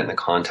look at it in the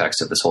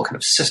context of this whole kind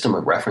of system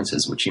of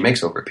references, which he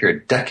makes over a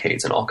period of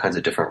decades in all kinds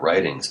of different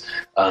writings,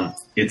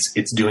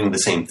 it's doing the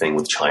same thing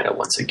with China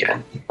once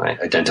again, right?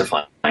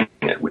 Identifying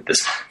it with with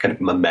this kind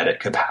of mimetic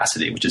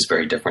capacity, which is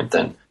very different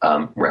than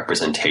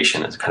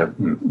representation as kind of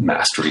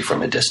mastery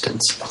from a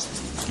distance.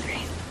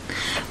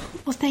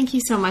 Well, thank you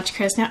so much,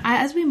 Chris. Now,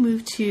 as we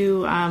move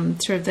to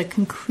sort of the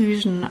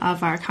conclusion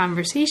of our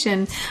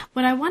conversation,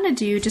 what I want to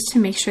do, just to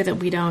make sure that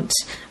we don't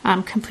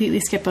completely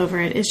skip over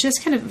it, is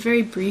just kind of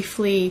very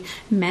briefly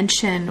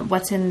mention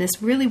what's in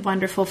this really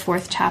wonderful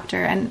fourth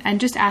chapter and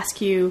just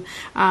ask you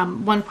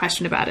one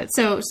question about it.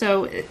 So,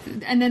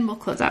 and then we'll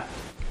close up.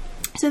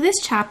 So this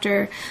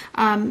chapter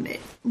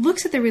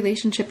looks at the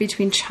relationship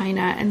between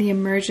China and the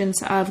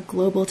emergence of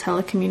global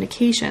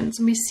telecommunications.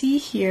 And we see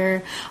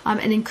here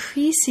an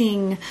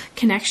increasing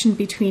connection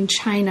between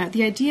China,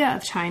 the idea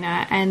of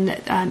China, and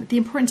the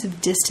importance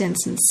of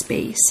distance and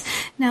space.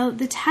 Now,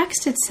 the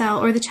text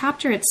itself, or the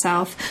chapter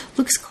itself,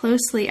 looks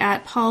closely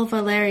at Paul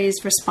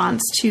Valéry's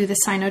response to the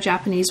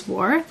Sino-Japanese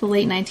War, the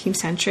late 19th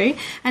century,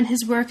 and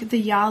his work, The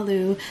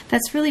Yalu,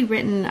 that's really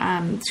written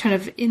kind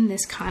of in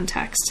this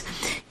context.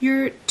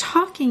 You're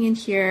talking in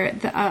here,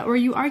 or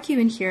you argue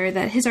in here,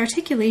 that his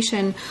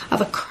articulation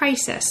of a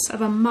crisis, of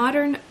a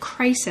modern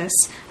crisis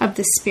of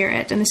the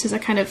spirit, and this is a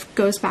kind of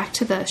goes back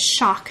to the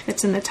shock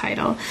that's in the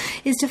title,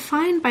 is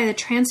defined by the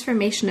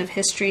transformation of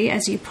history,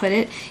 as you put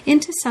it,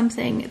 into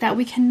something that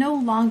we can no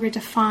longer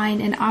define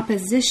in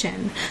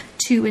opposition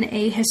to an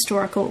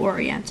ahistorical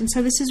orient. And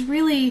so this is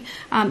really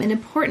an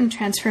important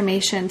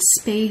transformation.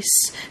 Space,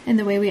 in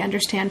the way we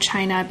understand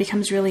China,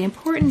 becomes really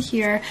important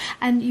here,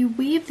 and you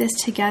weave this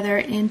together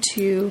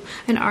into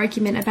an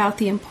argument about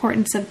the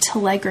importance of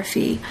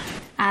telegraphy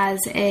as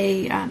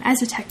a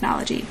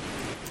technology.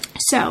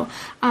 So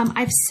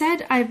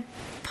I've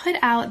put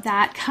out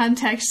that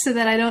context so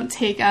that I don't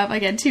take up,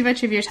 again, too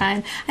much of your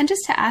time. And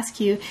just to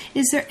ask you,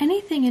 is there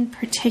anything in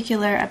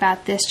particular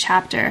about this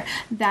chapter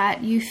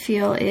that you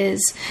feel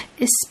is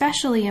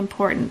especially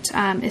important,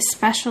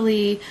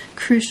 especially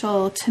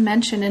crucial to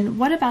mention? And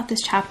what about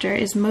this chapter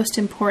is most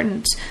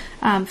important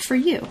for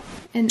you,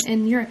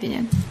 in your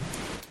opinion?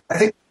 I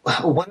think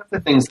one of the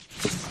things,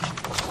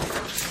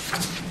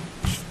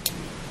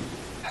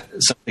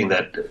 something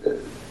that,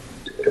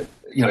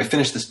 I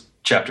finished this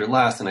chapter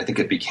last, and I think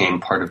it became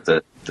part of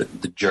the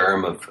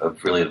germ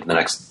of really the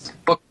next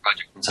book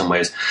project in some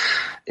ways,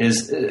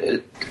 is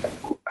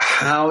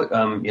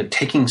how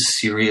taking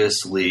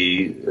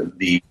seriously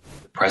the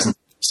present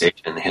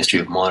stage and the history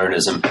of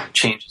modernism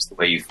changes the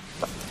way you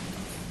think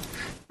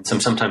in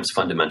sometimes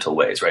fundamental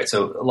ways, right?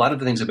 So a lot of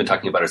the things I've been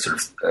talking about are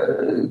sort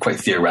of quite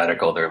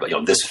theoretical. They're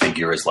about, this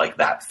figure is like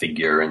that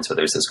figure, and so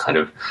there's this kind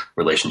of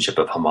relationship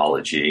of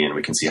homology, and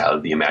we can see how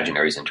the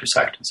imaginaries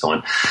intersect and so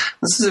on.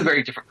 This is a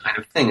very different kind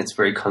of thing. It's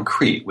very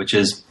concrete, which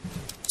is,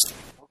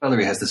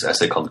 Valéry has this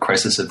essay called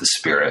Crisis of the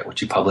Spirit,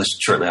 which he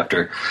published shortly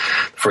after the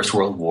First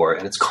World War,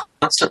 and it's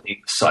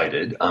constantly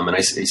cited, and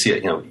I see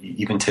it,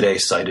 even today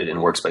cited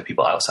in works by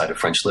people outside of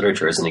French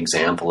literature as an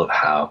example of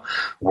how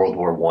World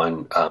War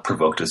I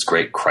provoked this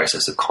great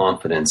crisis of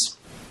confidence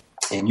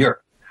in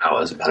Europe. How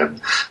as a kind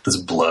of this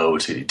blow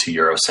to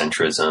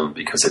Eurocentrism,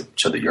 because it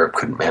showed that Europe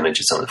couldn't manage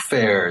its own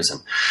affairs,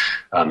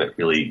 and it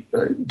really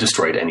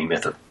destroyed any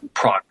myth of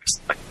progress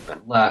that might have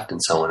been left,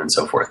 and so on and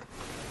so forth.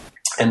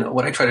 And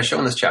what I try to show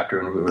in this chapter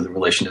in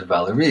relation to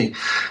Valéry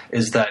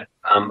is that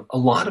a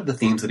lot of the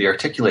themes that he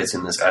articulates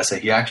in this essay,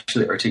 he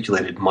actually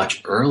articulated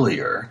much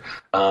earlier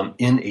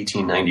in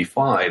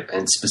 1895,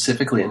 and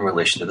specifically in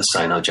relation to the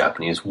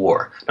Sino-Japanese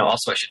War. Now,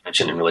 also I should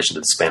mention in relation to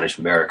the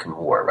Spanish-American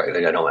War, right?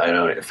 I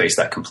don't efface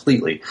that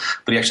completely,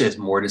 but he actually has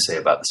more to say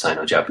about the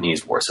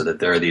Sino-Japanese War, so that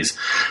there are these,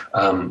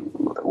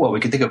 what we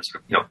could think of as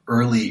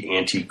early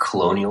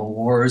anti-colonial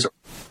wars, or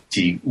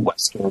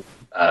anti-Western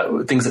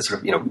things that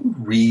sort of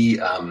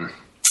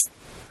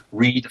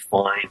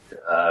redefined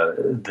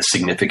the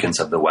significance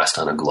of the West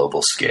on a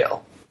global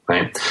scale,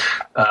 right?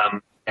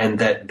 And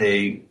that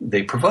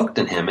they provoked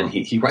in him, and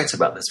he writes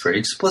about this very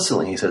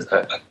explicitly. He says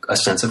a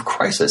sense of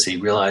crisis. He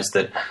realized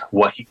that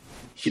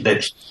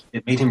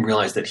it made him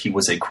realize that he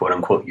was a quote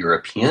unquote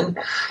European,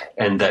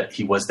 and that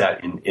he was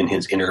that in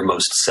his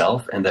innermost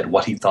self, and that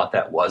what he thought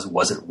that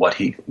wasn't what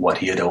he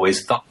had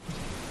always thought.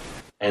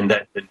 And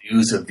that the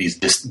news of these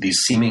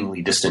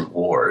seemingly distant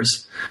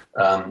wars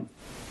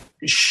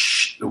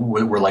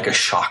were like a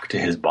shock to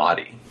his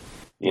body.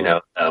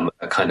 A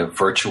kind of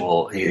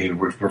virtual, he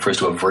refers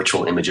to a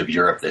virtual image of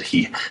Europe that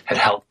he had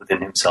held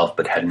within himself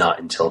but had not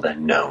until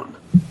then known.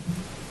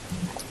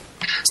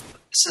 So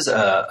this is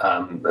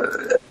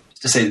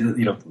to say,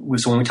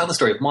 so when we tell the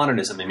story of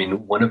modernism,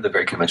 one of the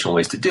very conventional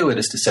ways to do it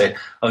is to say,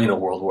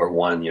 World War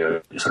I,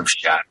 sort of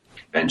shattered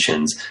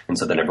conventions, and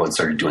so then everyone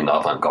started doing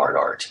avant-garde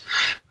art,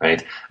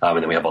 right?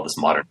 And then we have all this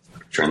modern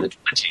literature in the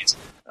 20s.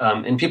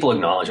 And people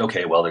acknowledge,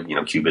 okay, well,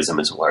 Cubism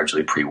is a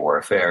largely pre-war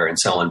affair and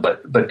so on,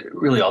 but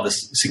really all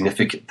this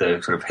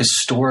the sort of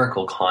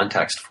historical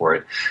context for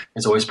it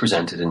is always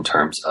presented in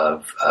terms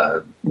of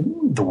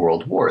the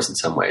world wars in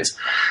some ways.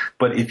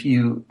 But if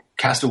you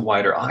cast a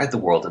wider eye at the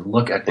world and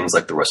look at things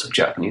like the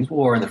Russo-Japanese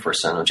War and the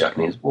First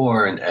Sino-Japanese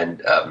War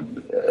and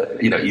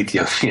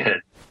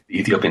Ethiopia, the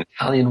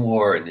Ethiopian-Italian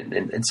War,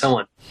 and so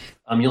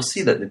on, you'll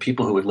see that the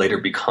people who would later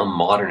become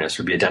modernists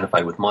or be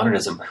identified with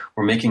modernism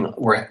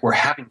were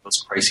having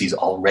those crises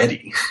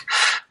already.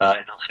 In a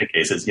lot of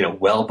cases,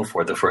 well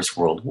before the First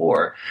World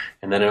War.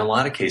 And then in a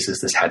lot of cases,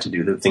 this had to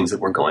do with things that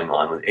were going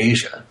on with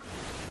Asia.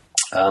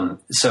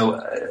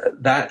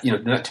 That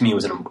to me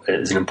is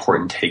an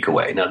important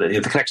takeaway. Now, the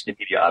connection to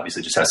media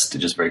obviously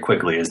just very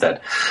quickly is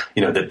that,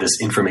 that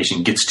this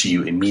information gets to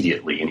you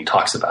immediately. And he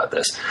talks about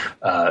this,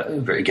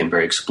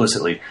 very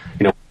explicitly.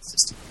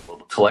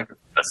 Global telegraphy,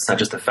 it's not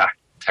just a fact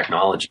of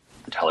technology,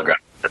 the telegraph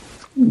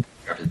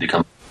has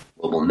become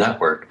global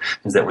network,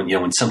 is that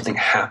when something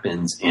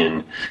happens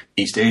in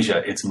East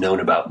Asia, it's known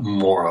about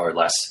more or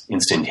less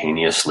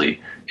instantaneously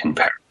in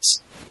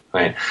Paris,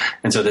 right?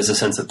 And so there's a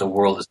sense that the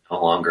world is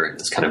no longer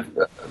this kind of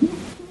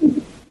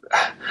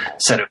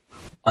set of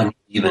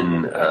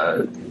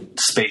uneven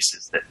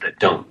spaces that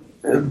don't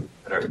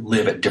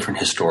live at different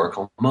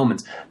historical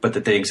moments, but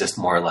that they exist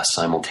more or less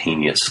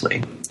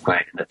simultaneously,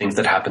 right? And the things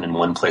that happen in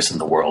one place in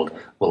the world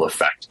will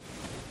affect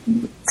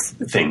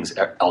things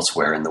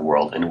elsewhere in the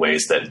world in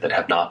ways that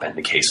have not been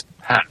the case in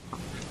the past.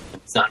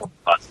 It's not only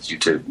causes you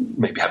to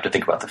maybe have to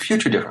think about the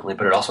future differently,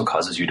 but it also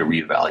causes you to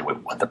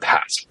reevaluate what the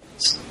past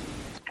is.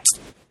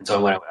 And so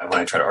what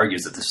I try to argue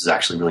is that this is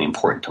actually really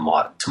important to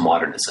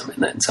modernism,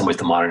 and that in some ways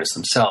the modernists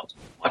themselves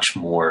are much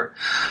more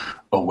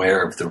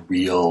aware of the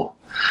real,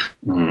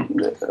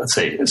 let's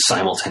say,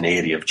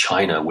 simultaneity of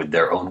China with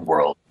their own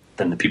world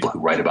than the people who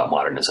write about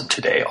modernism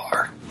today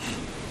are.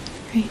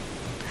 Great.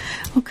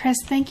 Well, Chris,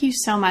 thank you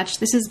so much.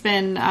 This has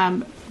been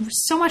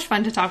so much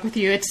fun to talk with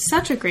you. It's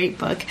such a great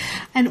book.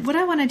 And what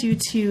I want to do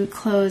to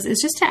close is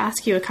just to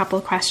ask you a couple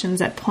of questions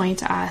that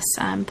point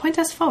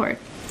us forward.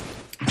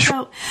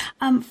 So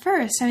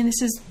first,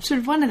 this is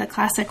sort of one of the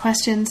classic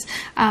questions,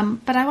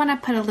 but I want to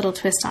put a little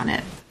twist on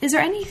it. Is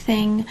there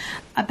anything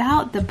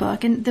about the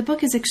book, and the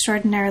book is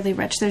extraordinarily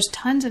rich, there's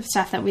tons of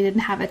stuff that we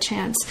didn't have a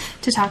chance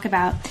to talk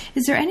about.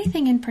 Is there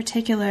anything in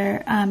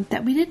particular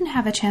that we didn't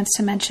have a chance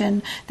to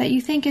mention that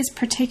you think is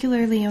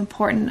particularly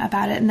important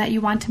about it and that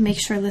you want to make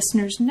sure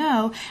listeners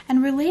know?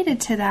 And related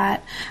to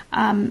that,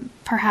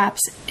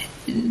 perhaps,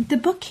 the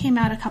book came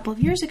out a couple of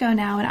years ago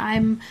now,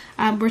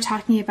 and we're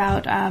talking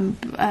about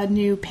a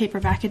new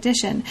paperback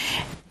edition.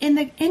 In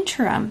the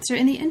interim, so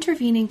in the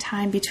intervening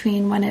time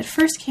between when it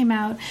first came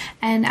out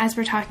and as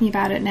we're talking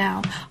about it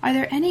now, are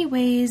there any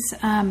ways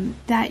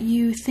that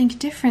you think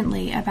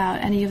differently about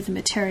any of the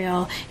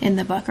material in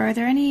the book? Or are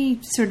there any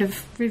sort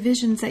of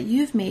revisions that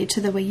you've made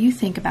to the way you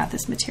think about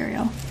this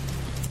material?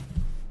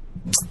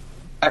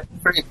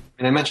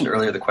 I mentioned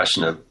earlier the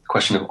question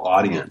of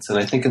audience, and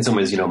I think in some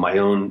ways,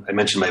 I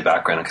mentioned my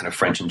background in kind of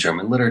French and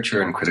German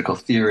literature and critical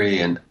theory,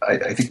 and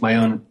I think my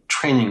own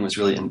training was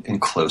really in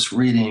close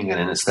reading and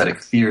in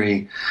aesthetic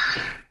theory,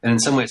 and in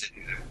some ways,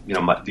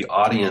 the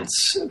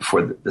audience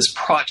for this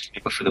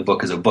project, for the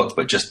book as a book,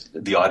 but just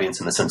the audience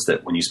in the sense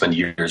that when you spend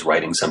years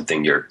writing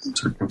something, you're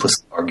sort of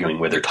implicitly arguing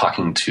whether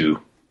talking to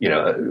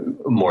a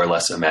more or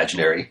less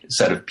imaginary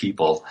set of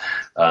people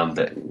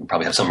that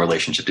probably have some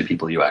relationship to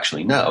people you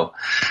actually know.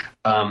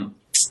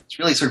 It's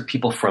really sort of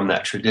people from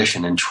that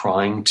tradition and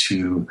trying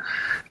to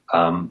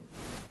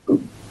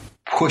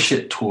push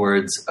it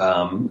towards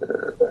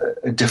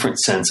a different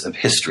sense of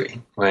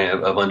history, right?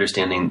 Of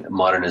understanding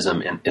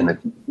modernism in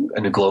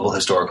a global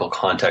historical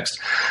context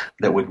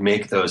that would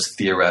make those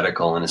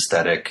theoretical and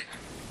aesthetic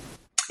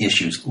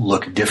issues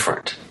look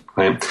different.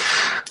 Right.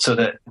 So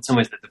that in some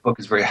ways that the book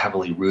is very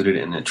heavily rooted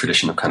in a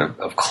tradition of kind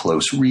of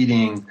close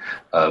reading,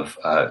 of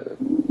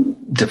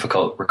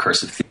difficult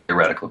recursive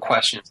theoretical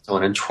questions, and so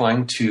on, and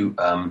trying to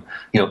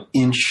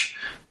inch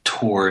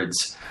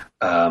towards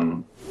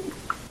a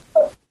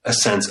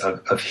sense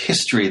of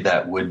history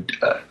that would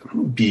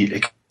be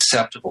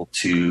acceptable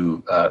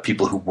to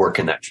people who work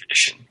in that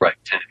tradition. Right,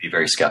 tend to be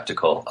very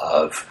skeptical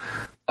of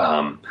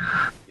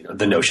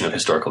the notion of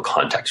historical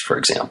context, for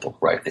example,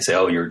 right? They say,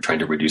 "Oh, you're trying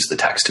to reduce the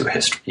text to a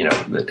history,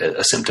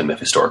 a symptom of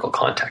historical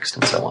context,"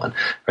 and so on,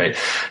 right?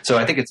 So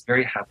I think it's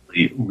very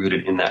heavily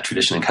rooted in that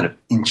tradition and kind of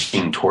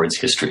inching towards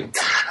history.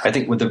 I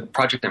think with the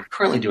project I'm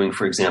currently doing,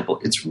 for example,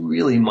 it's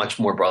really much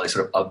more broadly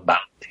sort of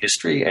about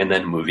history and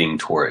then moving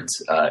towards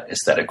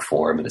aesthetic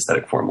form and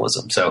aesthetic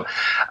formalism. So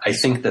I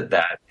think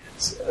that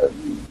is,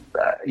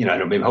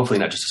 maybe hopefully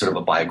not just sort of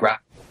a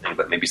biographical thing,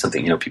 but maybe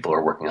something, people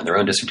are working on their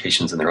own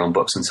dissertations and their own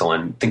books and so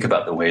on. Think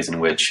about the ways in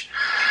which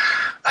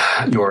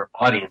your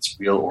audience,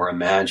 real or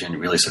imagined,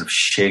 really sort of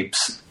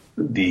shapes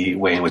the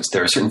way in which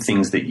there are certain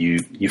things that you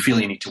feel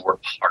you need to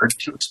work hard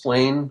to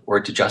explain or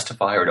to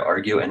justify or to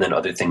argue, and then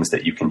other things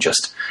that you can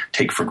just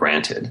take for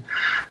granted.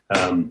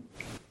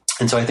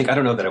 And so I think, I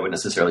don't know that I would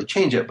necessarily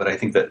change it, but I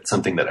think that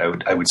something that I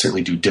would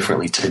certainly do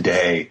differently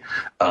today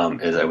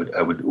is I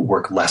would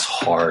work less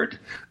hard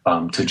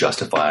to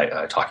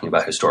justify talking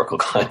about historical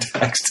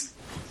context.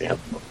 Yeah.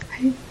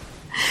 Right.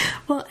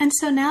 Well, and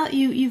so now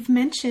you've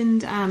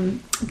mentioned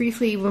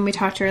briefly when we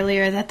talked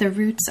earlier that the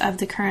roots of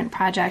the current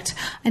project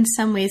in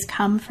some ways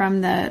come from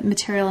the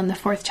material in the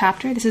fourth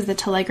chapter. This is the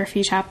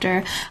telegraphy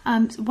chapter.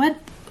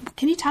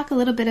 Can you talk a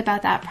little bit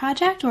about that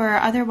project, or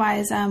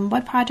otherwise,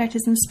 what project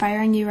is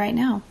inspiring you right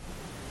now?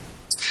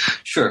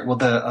 Sure. Well,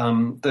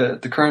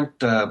 the current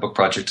book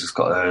project is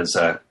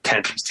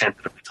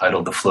tentatively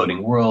titled "The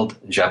Floating World: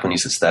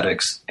 Japanese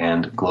Aesthetics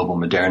and Global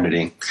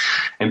Modernity,"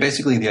 and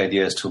basically the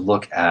idea is to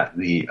look at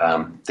the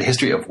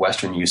history of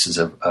Western uses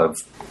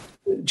of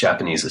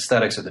Japanese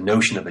aesthetics, or the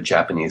notion of a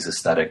Japanese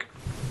aesthetic,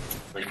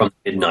 from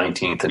the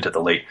mid-19th into the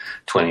late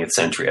 20th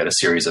century at a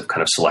series of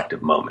kind of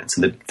selective moments.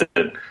 And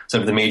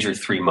the major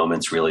three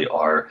moments really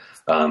are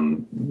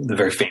the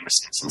very famous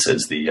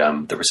instances,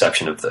 the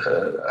reception of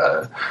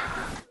the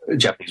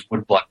Japanese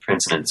woodblock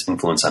prints and its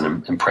influence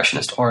on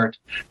Impressionist art,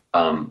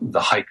 the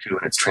haiku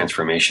and its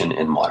transformation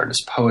in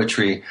modernist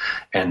poetry,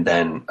 and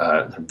then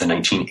the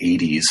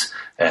 1980s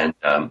and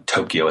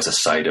Tokyo as a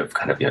site of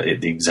kind of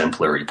the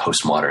exemplary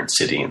postmodern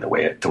city and the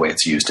way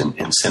it's used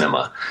in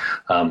cinema.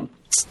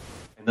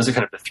 And those are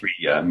kind of the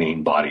three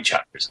main body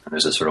chapters. And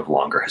there's a sort of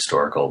longer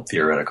historical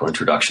theoretical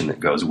introduction that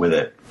goes with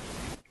it.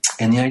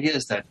 And the idea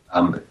is that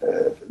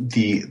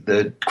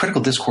the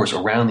critical discourse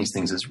around these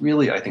things is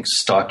really, I think,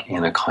 stuck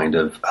in a kind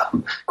of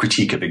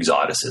critique of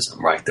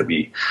exoticism, right? That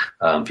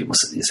people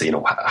say,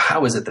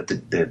 how is it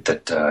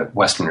that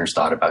Westerners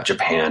thought about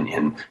Japan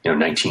in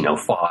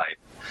 1905?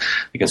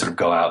 You can sort of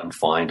go out and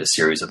find a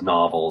series of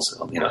novels,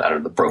 out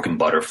of The Broken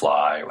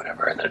Butterfly or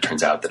whatever, and then it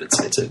turns out that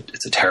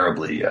it's a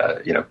terribly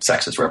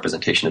sexist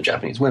representation of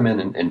Japanese women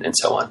and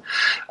so on.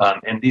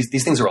 And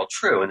these things are all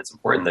true, and it's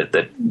important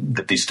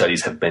that these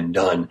studies have been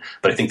done,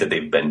 but I think that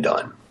they've been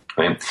done.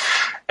 Right?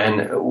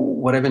 And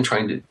what I've been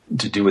trying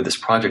to do with this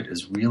project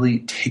is really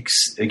take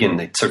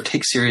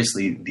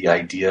seriously the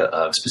idea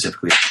of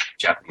specifically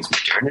Japanese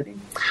modernity,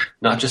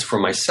 not just for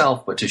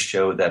myself, but to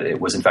show that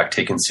it was in fact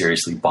taken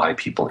seriously by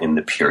people in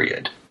the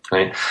period.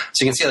 Right?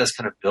 So you can see how this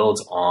kind of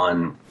builds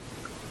on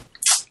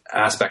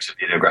aspects of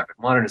the ideographic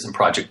modernism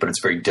project, but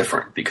it's very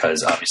different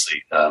because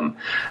obviously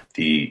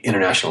the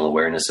international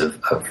awareness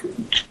of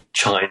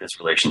China's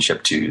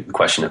relationship to the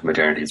question of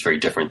modernity is very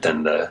different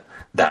than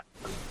that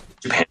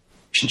Japan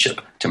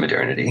relationship to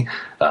modernity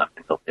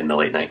in the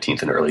late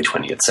 19th and early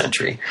 20th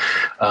century.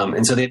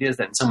 And so the idea is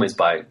that in some ways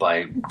by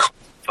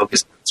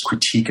focusing on this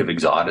critique of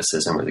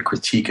exoticism or the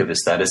critique of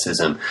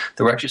aestheticism,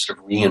 that we're actually sort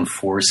of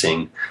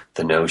reinforcing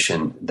the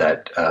notion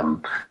that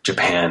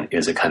Japan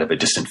is a kind of a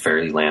distant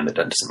fairyland that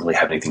doesn't really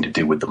have anything to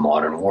do with the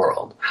modern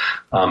world.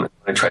 What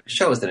I tried to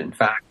show is that in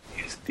fact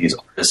these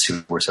artists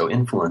who were so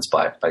influenced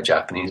by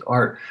Japanese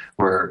art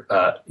were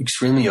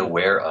extremely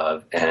aware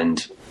of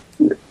and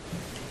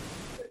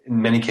in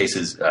many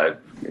cases kind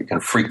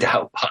of freaked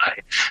out by,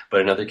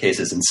 but in other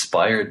cases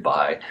inspired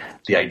by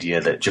the idea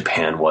that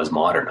Japan was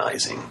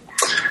modernizing.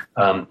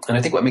 And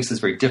I think what makes this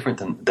very different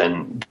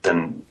than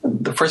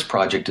the first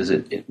project is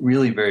it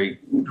really very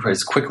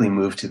quickly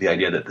moved to the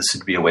idea that this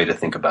would be a way to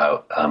think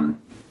about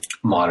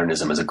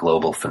modernism as a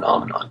global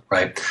phenomenon,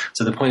 right?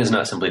 So the point is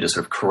not simply to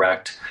sort of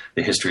correct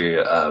the history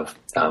of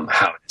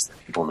how it is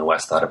that people in the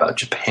West thought about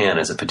Japan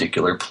as a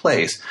particular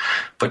place,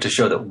 but to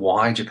show that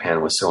why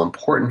Japan was so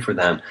important for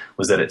them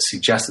was that it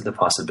suggested the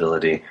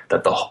possibility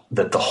that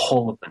the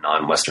whole of the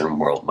non-Western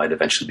world might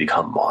eventually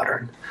become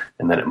modern,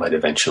 and that it might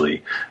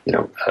eventually,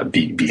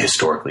 be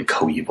historically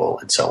coeval,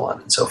 and so on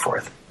and so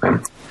forth.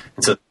 Right?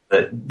 And so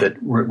that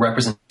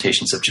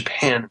representations of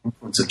Japan,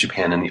 influence of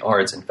Japan in the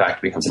arts, in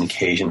fact, becomes an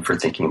occasion for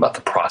thinking about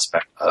the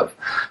prospects of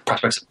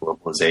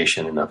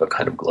globalization and of a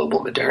kind of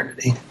global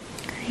modernity.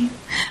 Great.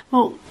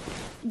 Well,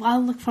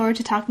 I'll look forward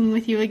to talking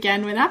with you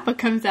again when that book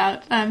comes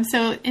out.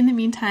 So in the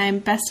meantime,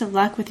 best of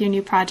luck with your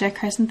new project,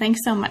 Chris, and thanks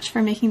so much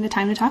for making the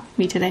time to talk with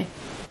me today.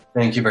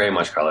 Thank you very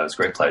much, Carla. It was a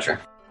great pleasure.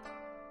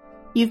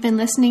 You've been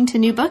listening to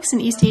New Books in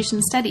East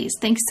Asian Studies.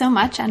 Thanks so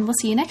much, and we'll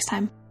see you next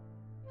time.